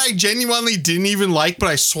one that I genuinely didn't even like, but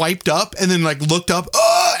I swiped up and then like looked up,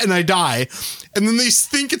 and I die. And then they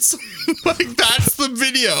think it's like that's the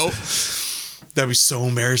video. That'd be so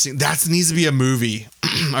embarrassing. That needs to be a movie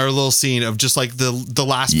or a little scene of just like the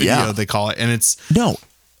last video they call it. And it's no.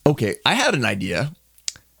 Okay. I had an idea.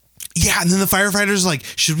 Yeah. And then the firefighters like,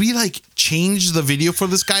 should we like change the video for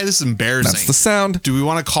this guy? This is embarrassing. That's the sound. Do we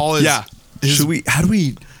want to call it? Yeah.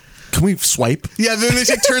 Can we swipe? Yeah, then they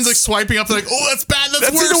take turns like swiping up. They're like, oh, that's bad. That's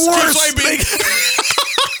worse. Even worse. Keep swiping.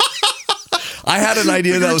 I had an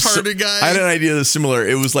idea that was retarded guy. I had an idea that's similar.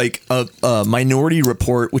 It was like a Minority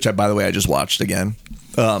Report, which by the way, I just watched again.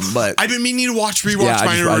 But I've been meaning to rewatch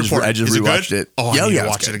Minority Report. I just rewatched it. Oh, I need to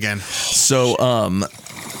watch it again. So,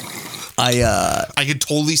 I could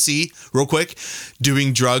totally see real quick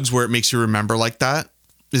doing drugs where it makes you remember like that.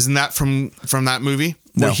 Isn't that from that movie?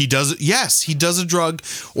 No. Where he does it. Yes, he does a drug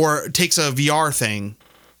or takes a VR thing.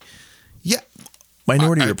 Yeah.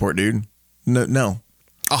 Minority Report, dude. No.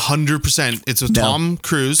 100%. It's with Tom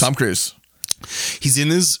Cruise. Tom Cruise. He's in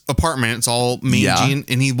his apartment. It's all mangy,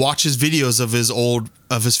 and he watches videos of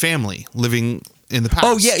his family living in the past.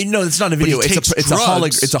 Oh yeah, no, it's not a video. It's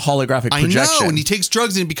a holographic projection. I know, and he takes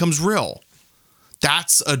drugs and it becomes real.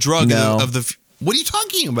 That's a drug of the. What are you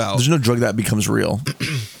talking about? There's no drug that becomes real.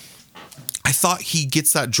 I thought he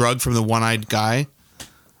gets that drug from the one-eyed guy.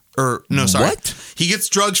 Or no, sorry. What? He gets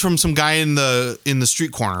drugs from some guy in the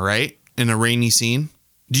street corner, right? In a rainy scene.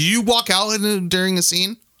 Did you walk out during a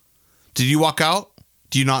scene? Did you walk out?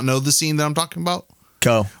 Do you not know the scene that I'm talking about?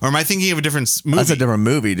 Go. Or am I thinking of a different movie? That's a different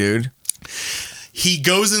movie, dude. He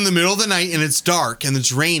goes in the middle of the night and it's dark and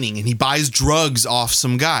it's raining and he buys drugs off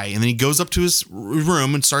some guy. And then he goes up to his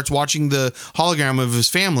room and starts watching the hologram of his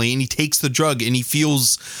family and he takes the drug and he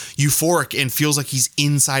feels euphoric and feels like he's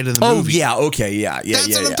inside of the movie. Oh, yeah. Okay. Yeah. That's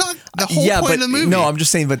what I'm talking. The whole point of the movie. No, I'm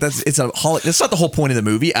just saying, but that's not the whole point of the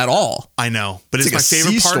movie at all. I know, but it's my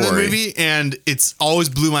favorite part of the movie and it's always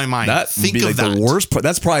blew my mind. Think of that. The worst part.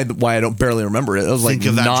 That's probably why I don't barely remember it. It was like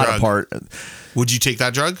not a part. Would you take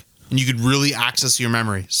that drug? And you could really access your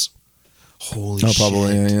memories. Holy shit.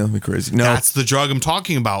 Probably. Yeah, that'd be crazy. No. That's the drug I'm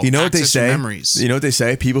talking about. You know what they say? You know what they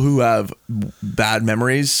say? People who have bad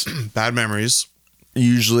memories. Bad memories.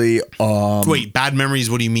 Usually. Wait, bad memories,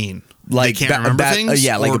 what do you mean? Like they can't remember things?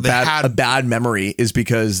 Yeah, like a bad memory is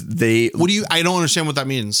because they. I don't understand what that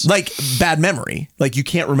means. Like bad memory. Like you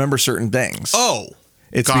can't remember certain things. Oh.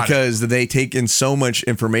 It's because they take in so much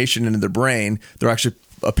information into their brain. They're actually.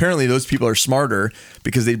 Apparently those people are smarter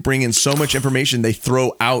because they bring in so much information they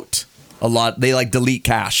throw out a lot. They like delete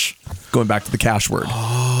cache, going back to the cache word.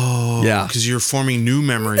 Oh, yeah, because you're forming new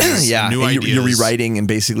memories. Yeah, new ideas. You're rewriting and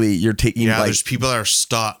basically you're taking. Yeah, there's people that are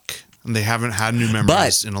stuck and they haven't had new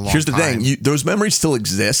memories in a long time. Here's the thing: those memories still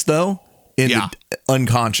exist though in the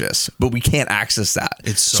unconscious, but we can't access that.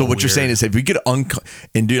 It's so what weird. You're saying is if we get and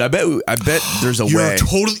dude, I bet there's a way.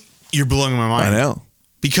 You're blowing my mind. I know.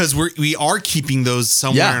 Because we are keeping those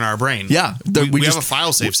somewhere in our brain. Yeah. We have a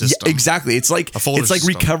file save system. Yeah, exactly. It's like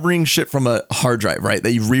recovering shit from a hard drive, right?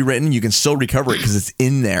 That you've rewritten. You can still recover it because it's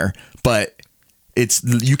in there, but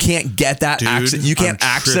you can't get that. Dude, you can't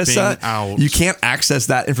access that. You can't access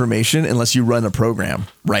that information unless you run a program,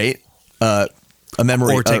 right? A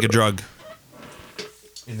memory or take a drug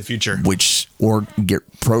in the future, or get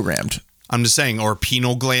programmed. I'm just saying, or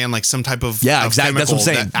pineal gland, like some type of exactly. That's what I'm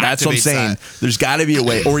saying. That's what I'm saying. There's got to be a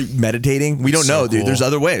way, or meditating. We don't know, dude. There's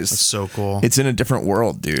other ways. That's so cool. It's in a different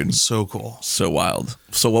world, dude. So cool. So wild.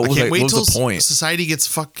 So what was the point? Society gets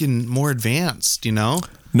fucking more advanced. You know,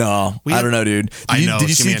 No, I don't know, dude. I know. Did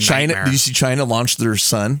you It's gonna see be a China? nightmare. Did you see China launch their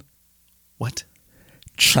sun? What?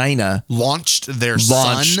 China Launched their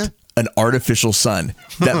launched sun? an artificial sun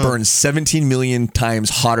that burns 17 million times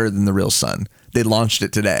hotter than the real sun. They launched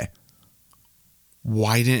it today.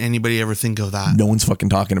 Why didn't anybody ever think of that? No one's fucking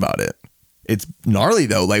talking about it. It's gnarly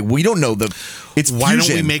though. Like we don't know it's Why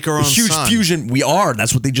fusion. don't we make our own huge sun? fusion? We are.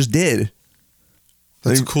 That's what they just did.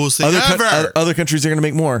 That's the coolest thing other ever. Other countries are going to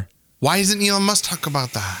make more. Why isn't Elon Musk talk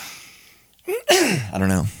about that? I don't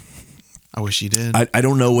know. I wish he did. I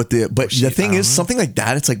don't know what the thing is, something like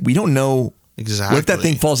that. It's like we don't know exactly. what if that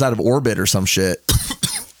thing falls out of orbit or some shit.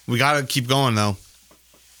 We got to keep going though.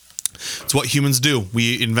 It's what humans do.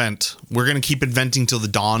 We invent. We're going to keep inventing till the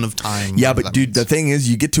dawn of time. Yeah, but dude, the thing is,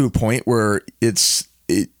 you get to a point where it's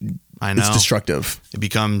destructive. It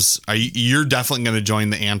becomes. You're definitely going to join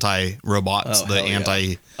the anti-robots, the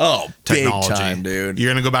anti. big Technology, time, dude.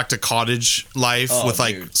 You're going to go back to cottage life with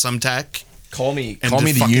like some tech. Call me the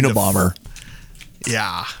fucking Unabomber.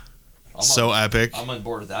 Yeah, so epic. I'm on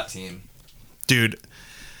board with that team, dude.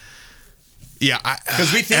 Yeah,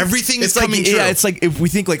 because we think everything is like, coming true. Yeah, it's like if we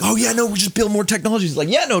think like, oh yeah, no, we just build more technology. It's like,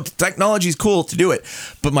 yeah, no, technology is cool to do it.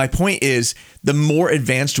 But my point is, the more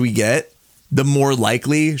advanced we get, the more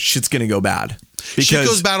likely shit's gonna go bad. Because shit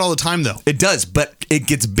goes bad all the time, though. It does, but it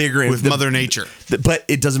gets bigger with Mother Nature. But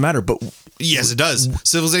it doesn't matter. But yes, it does.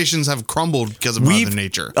 Civilizations have crumbled because of Mother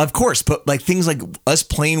Nature. Of course, but like things like us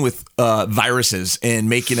playing with viruses and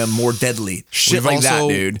making them more deadly, shit like that,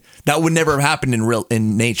 dude. That would never have happened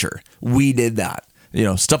in nature. We did that,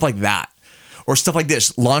 stuff like that, or stuff like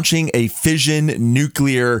this, launching a fission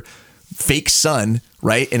nuclear fake sun,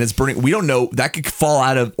 right? And it's burning. We don't know, that could fall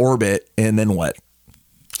out of orbit, and then what?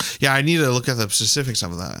 Yeah, I need to look at the specifics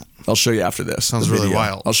of that. I'll show you after this. Sounds really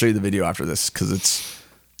wild. I'll show you the video after this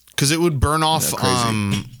because it would burn off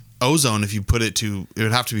ozone if you put it to. It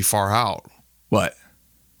would have to be far out. What?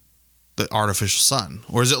 The artificial sun,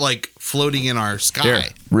 or is it like floating in our sky? Here,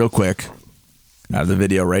 real quick, I have the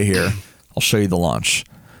video right here. I'll show you the launch.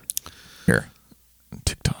 Here,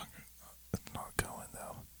 TikTok. It's not going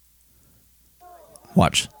though.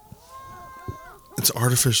 Watch. It's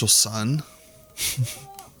artificial sun.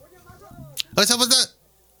 What's up with that?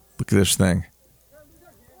 Look at this thing.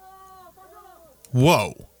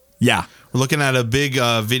 Whoa. Yeah. We're looking at a big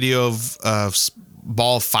video of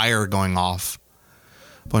ball of fire going off.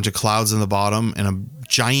 A bunch of clouds in the bottom and a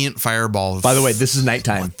giant fireball. By the way, this is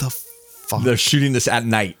nighttime. What the fuck? They're shooting this at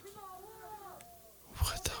night.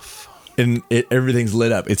 What the fuck? And everything's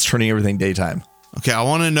lit up. It's turning everything daytime. Okay, I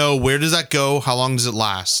want to know, where does that go? How long does it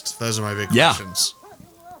last? Those are my big questions.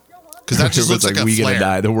 Because that just looks like a we flare. Gonna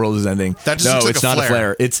die. The world is ending. That just looks like it's a not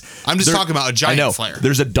flare. a flare. I'm just talking about a giant flare.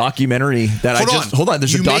 There's a documentary that hold on.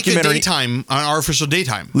 There's a documentary. Make a daytime on artificial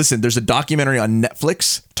daytime. Listen, there's a documentary on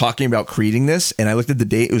Netflix talking about creating this, and I looked at the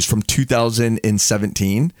date. It was from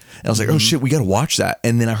 2017, and I was like, oh shit, we got to watch that.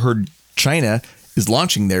 And then I heard China is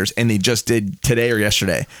launching theirs, and they just did today or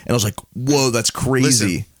yesterday, and I was like, whoa, that's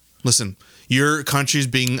crazy. Listen, your country's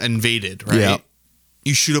being invaded, right? Yeah.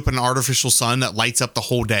 You shoot up an artificial sun that lights up the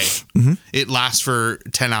whole day. Mm-hmm. It lasts for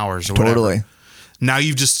 10 hours or whatever. Totally. Now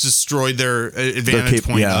you've just destroyed their advantage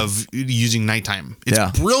point of using nighttime.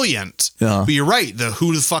 It's brilliant. Yeah. But you're right.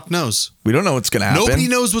 Who the fuck knows? We don't know what's going to happen. Nobody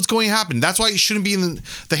knows what's going to happen. That's why it shouldn't be in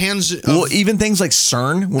the hands of... Well, even things like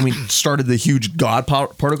CERN, when we started the huge God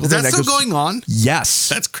particle thing. Is that still going on? Yes.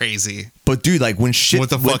 That's crazy. But dude, like when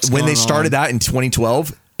they started that in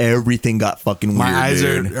 2012... Everything got fucking weird. My eyes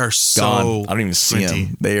dude. are so gone. I don't even see squinty.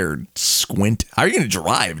 them. They are squint. How are you going to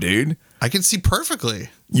drive, dude? I can see perfectly.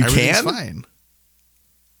 You Everything's can? fine.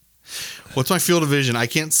 What's my field of vision? I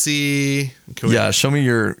can't see. Show me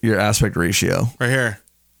your aspect ratio. Right here.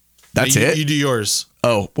 That's it? You do yours.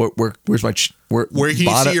 Oh, where's my... Where can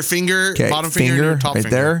you see your finger, bottom finger, and your top right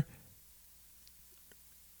finger? There.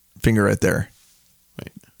 Finger right there.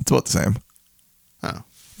 Wait. It's about the same. Oh.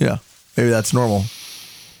 Yeah. Maybe that's normal.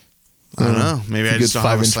 I don't know. Maybe I just don't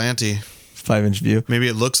have a slanty. 5-inch view. Maybe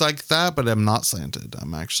it looks like that, but I'm not slanted.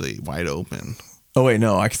 I'm actually wide open. Oh wait,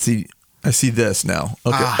 no. I see this now.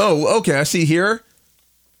 Okay. Oh, okay. I see here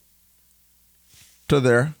to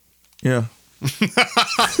there. Yeah.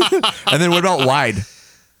 And then what about wide?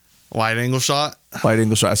 Wide angle shot? Wide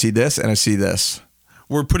angle shot. I see this and I see this.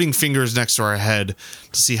 We're putting fingers next to our head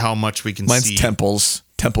to see how much we can see. Mine's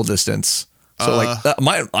temple distance. So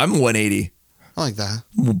I'm 180. I like that.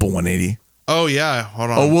 But 180. Oh yeah, hold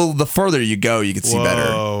on. Oh well, the further you go, you can see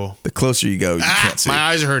better. The closer you go, you can't see. My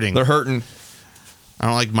eyes are hurting. They're hurting. I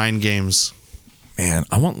don't like mind games. Man,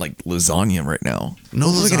 I want like lasagna right now. No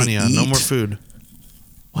lasagna. No more food.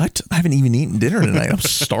 What? I haven't even eaten dinner tonight. I'm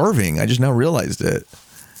starving. I just now realized it.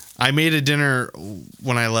 I made a dinner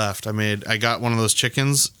when I left. I got one of those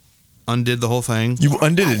chickens, undid the whole thing. You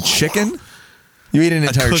undid a chicken? You ate an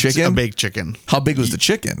entire chicken? A baked chicken. How big was the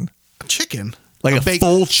chicken? A chicken. Like a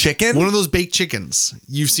full chicken? One of those baked chickens.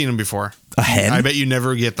 You've seen them before. A hen? I bet you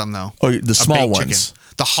never get them, though. Oh, the small ones. Chicken.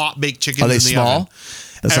 The hot baked chickens. Are they in the small? Oven.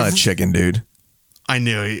 That's not a chicken, dude. I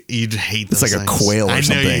knew you'd hate those It's like things. a quail or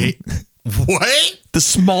something. What? The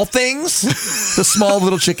small things? The small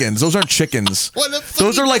little chickens. Those aren't chickens.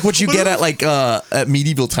 Those are like what you get at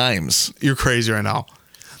medieval times. You're crazy right now.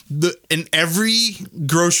 In every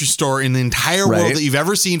grocery store in the entire world that you've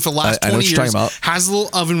ever seen for the last 20 years has a little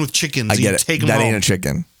oven with chickens. I get it. Take them that home. ain't a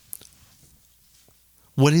chicken.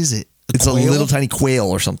 What is it? It's a little tiny quail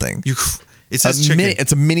or something. It says chicken.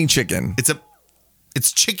 It's a mini chicken.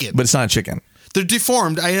 It's chicken. But it's not a chicken. They're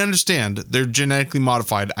deformed. I understand. They're genetically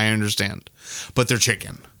modified. I understand. But they're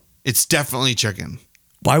chicken. It's definitely chicken.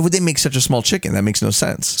 Why would they make such a small chicken? That makes no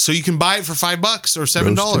sense. So you can buy it for $5 or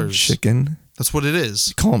 $7. Roasted chicken? That's what it is.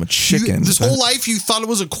 You call them a chicken. This whole life you thought it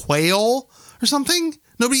was a quail or something?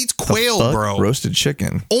 Nobody eats quail, bro. Roasted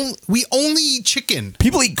chicken. We only eat chicken.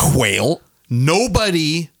 People eat quail.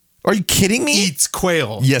 Nobody. Are you kidding me? Eats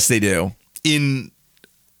quail. Yes, they do.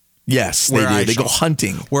 Yes, they do. They go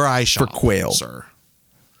hunting where I shop for quail, sir.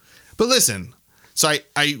 But listen, so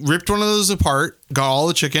I ripped one of those apart, got all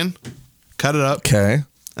the chicken, cut it up, okay, and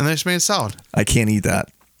then I just made a salad. I can't eat that.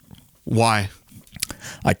 Why?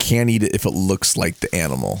 I can't eat it if it looks like the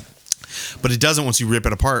animal. But it doesn't once you rip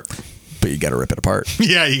it apart. But you got to rip it apart.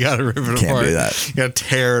 Yeah, you got to rip it apart. Can't do that. You got to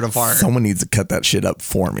tear it apart. Someone needs to cut that shit up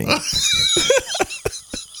for me.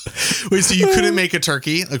 Wait, so you couldn't make a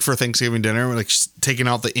turkey like for Thanksgiving dinner, like taking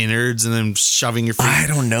out the innards and then shoving your I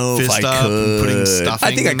don't know if I could. And putting stuffing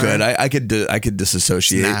I think I could. I could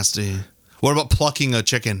disassociate. It's nasty. What about plucking a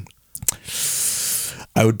chicken?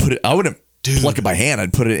 I would put it. I wouldn't pluck it by hand.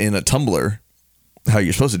 I'd put it in a tumbler. How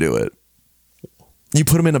you're supposed to do it. You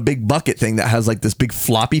put them in a big bucket thing that has like this big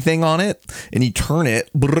floppy thing on it, and you turn it,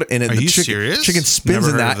 and Are you serious? Chicken spins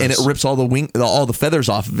in that, and it rips all the feathers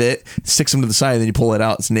off of it, sticks them to the side, and then you pull it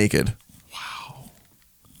out. It's naked. Wow,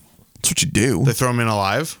 that's what you do. They throw them in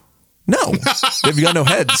alive? No, they've got no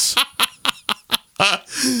heads.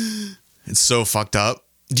 It's so fucked up.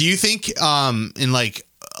 Do you think in like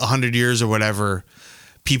 100 years or whatever,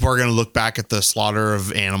 people are going to look back at the slaughter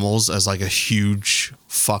of animals as like a huge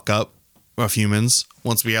fuck up of humans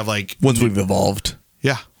once we've evolved?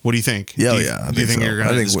 Yeah. What do you think? Yeah, Do you think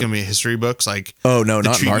so. it's gonna be history books? Like, oh no,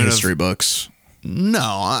 not in our history books. No,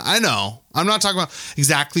 I know. I'm not talking about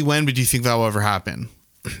exactly when, but do you think that will ever happen?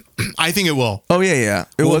 I think it will. Oh yeah.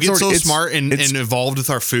 We'll get so smart and evolved with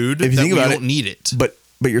our food if you that think we about don't need it. But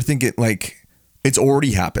you're thinking like it's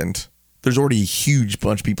already happened. There's already a huge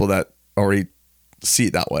bunch of people that already see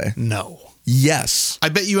it that way. No. Yes. I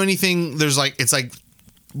bet you anything. There's like it's like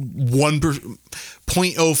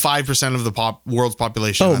 0.05% of the world's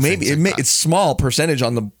population. Oh, maybe it's small percentage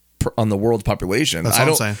on the world's population. That's what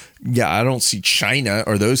I'm saying. Yeah, I don't see China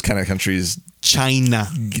or those kind of countries. China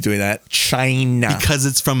doing that. China because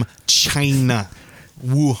it's from China,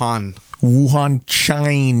 Wuhan,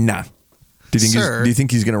 China. Do you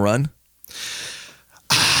think he's gonna run?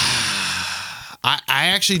 I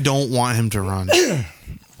actually don't want him to run.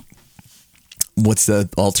 What's the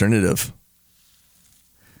alternative?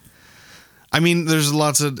 I mean, there's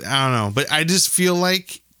lots of, I don't know, but I just feel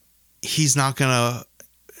like he's not gonna.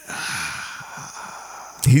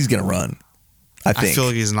 He's gonna run. I think. I feel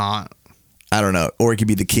like he's not. I don't know. Or it could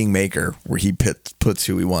be the kingmaker where he puts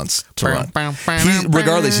who he wants to run.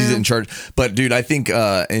 Regardless, he's in charge. But dude, I think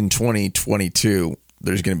in 2022,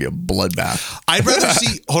 there's going to be a bloodbath. I'd rather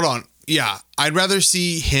see, hold on. Yeah. I'd rather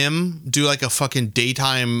see him do like a fucking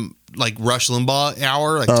daytime, like Rush Limbaugh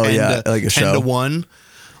hour, like 10 to 1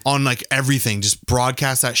 on like everything. Just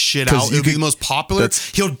broadcast that shit out. It'll be the most popular.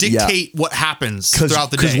 He'll dictate what happens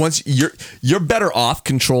throughout the day. Because once you're better off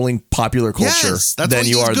controlling popular culture than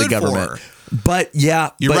you are the government. But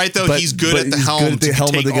you're right though. He's good at the helm. Good at the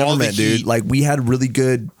helm of the government, dude. Like we had really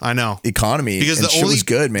good. I know economy because the shit was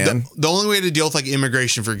good, man. The only way to deal with like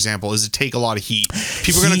immigration, for example, is to take a lot of heat.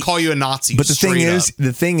 People are going to call you a Nazi. But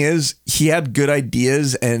the thing is, he had good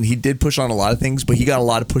ideas and he did push on a lot of things, but he got a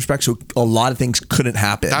lot of pushback, so a lot of things couldn't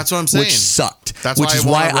happen. That's what I'm saying. Which sucked. That's which is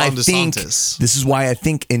why I think DeSantis. This is why I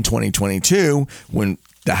think in 2022 when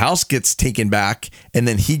the House gets taken back and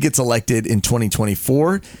then he gets elected in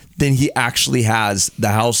 2024, then he actually has the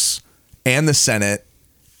House and the Senate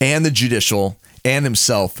and the judicial and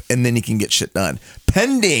himself, and then he can get shit done.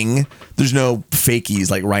 Pending there's no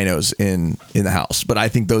fakies like rhinos in the House, but I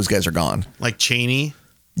think those guys are gone. Like Cheney?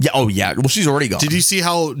 Yeah. Oh yeah. Well, she's already gone. Did you see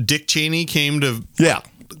how Dick Cheney came to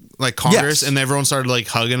like Congress, Yes. and everyone started like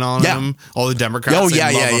hugging on Yeah. him. All the Democrats. Oh, they yeah,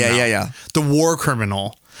 love yeah, him yeah, now. yeah, yeah. The war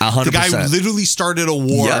criminal. 100%. The guy literally started a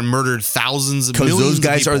war Yep. and murdered thousands of Because millions those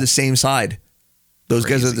guys of people. are the same side. Those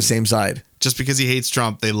guys are Crazy. the same side. Just because he hates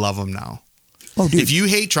Trump, they love him now. Oh, dude. If you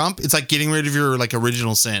hate Trump, it's like getting rid of your like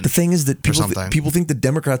original sin. The thing is that something. people think the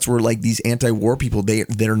Democrats were like these anti-war people.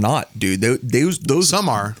 They're not, dude. Those Some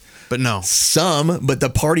are, but no. but the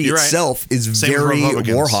party You're right. itself is Same with very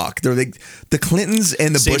Republicans. war hawk. They're like the Clintons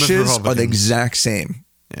and the Same with Bushes are the Republicans. exact same,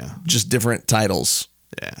 Yeah. just different titles.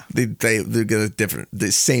 Yeah. They get different,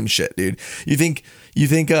 the same shit, dude. You think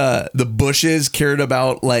the Bushes cared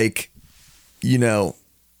about like, you know,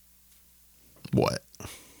 What?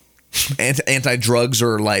 anti-drugs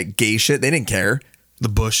or like gay shit? They didn't care. The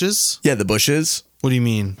Bushes? Yeah, the Bushes. What do you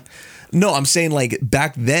mean? No, I'm saying like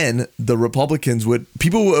back then the Republicans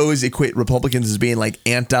people would always equate Republicans as being like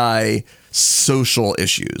anti-social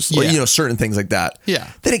issues, like, Yeah. you know, certain things like that. Yeah.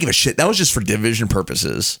 They didn't give a shit. That was just for division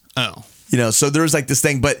purposes. Oh. You know, so there was like this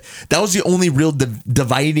thing, but that was the only real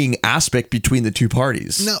dividing aspect between the two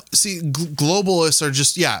parties. No, see, globalists are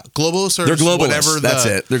just, globalists are They're just globalists. whatever That's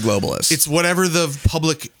it. They're globalists. It's whatever the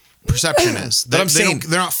public perception is. But I'm saying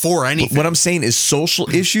they're not for anything. what I'm saying is social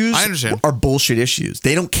issues I understand. are bullshit issues.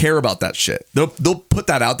 They don't care about that shit. They'll put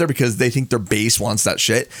that out there because they think their base wants that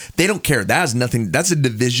shit. They don't care. That has nothing. That's a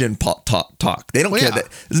division talk. They don't care. Yeah. That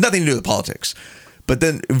there's nothing to do with politics. But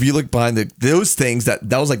then if you look behind those things, that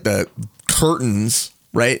was like the curtains,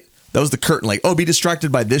 right? That was the curtain. Like, oh, be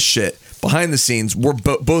distracted by this shit. Behind the scenes, we're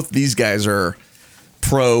both these guys are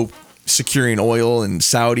pro securing oil and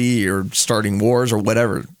Saudi or starting wars or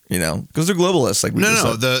whatever, you know, because they're globalists. Like we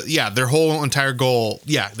just said. Their whole entire goal,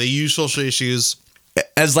 they use social issues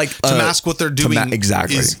as like to mask what they're doing.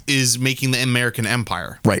 Exactly, is making the American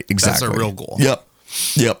empire. Right, exactly. That's their real goal. Yep.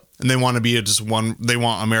 And they want to be just one. They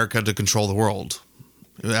want America to control the world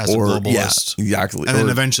as a globalist. Yeah, exactly. And then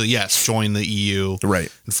eventually, join the EU.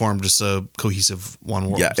 Right. And form just a cohesive one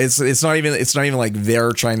world. Yeah, it's not even like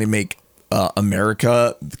they're trying to make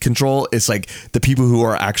America control. It's like the people who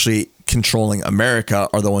are actually controlling America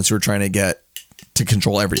are the ones who are trying to get to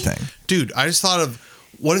control everything. Dude, I just thought of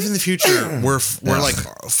what if in the future we're like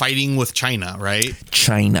fighting with China, right?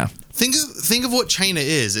 China. Think of what China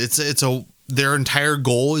is. Their entire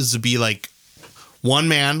goal is to be like one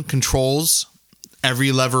man controls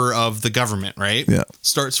every lever of the government, right? Yeah.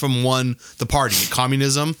 Starts from the party,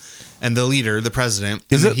 communism, and the leader, the president.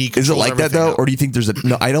 Is and it like that though, or do you think there's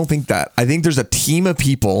no? I don't think that. I think there's a team of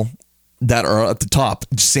people that are at the top,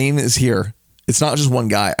 same as here. It's not just one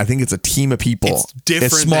guy. I think it's a team of people. It's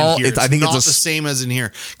different. It's small. Than here. I think not it's the same as in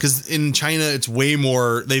here, because in China it's way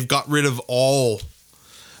more. They've got rid of all.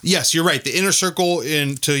 Yes, you're right. The inner circle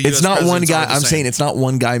into US it's not one presidents guy. are the I'm same. saying it's not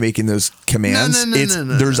one guy making those commands.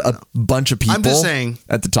 There's a bunch of people. I'm just saying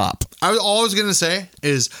at the top. All I was gonna say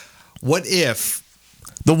is, what if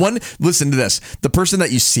listen to this. The person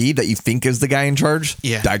that you see that you think is the guy in charge,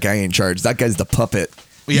 that guy in charge. That guy's the puppet.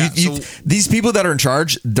 Yeah, these people that are in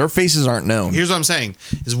charge, their faces aren't known. Here's what I'm saying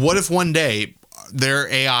is, what if one day their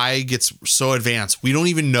AI gets so advanced we don't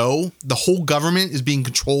even know the whole government is being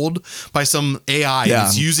controlled by some AI.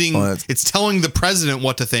 Yeah. It's telling the president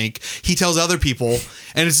what to think. He tells other people,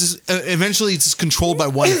 and it's just eventually it's just controlled by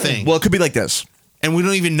one thing. Well, it could be like this, and we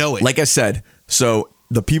don't even know it. Like I said, so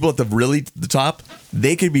the people at the top,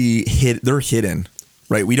 they could be they're hidden,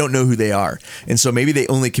 right? We don't know who they are, and so maybe they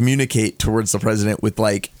only communicate towards the president with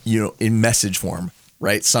in message form.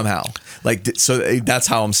 Right, somehow, so that's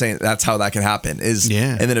how I'm saying that's how that can happen.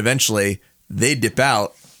 And then eventually they dip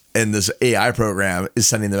out, and this AI program is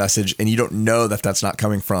sending the message, and you don't know that that's not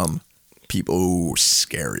coming from people. Ooh,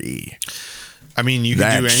 scary. I mean, you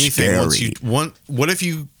can do anything scary. once you want. What if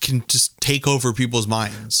you can just take over people's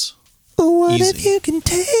minds? What if you can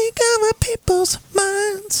take over people's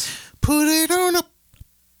minds? Put it on a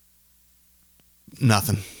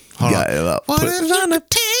nothing. Hold on. What if you could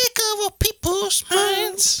take over people's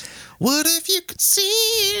minds? What if you could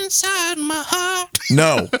see inside my heart?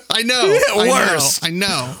 No. I know. Worse. I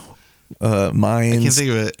know. Minds. I can't think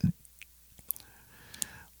of it.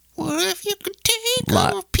 What if you could take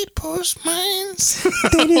over people's minds?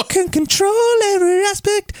 Then you can control every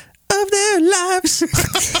aspect of their lives.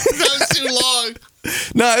 That was too long.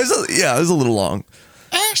 No, it was a little long.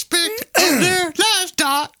 Aspect of their lives,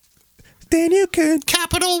 dot. Then you can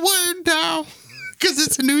capital word now, because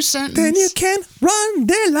it's a new sentence. Then you can run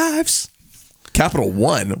their lives. Capital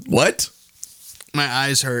One. What? My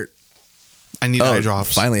eyes hurt. I need eye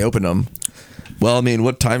drops. Finally opened them. Well, I mean,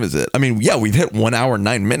 what time is it? I mean, yeah, we've hit 1 hour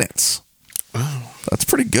 9 minutes. Oh, that's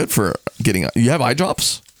pretty good for getting. You have eye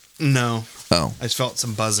drops? No. Oh, I just felt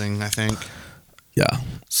some buzzing, I think. Yeah.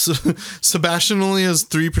 So, Sebastian only has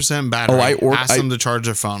 3% battery. Ask him to charge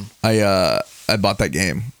their phone. I bought that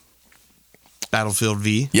game. Battlefield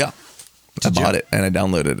V? Yeah. I bought it and I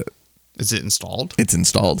downloaded it. Is it installed? It's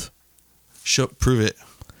installed. Prove it.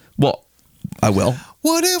 Well, I will.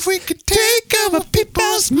 What if we could take over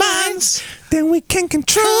people's minds? Then we can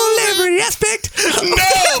control every aspect. No!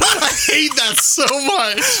 I hate that so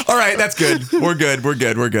much. All right, that's good. We're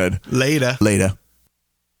good. Later.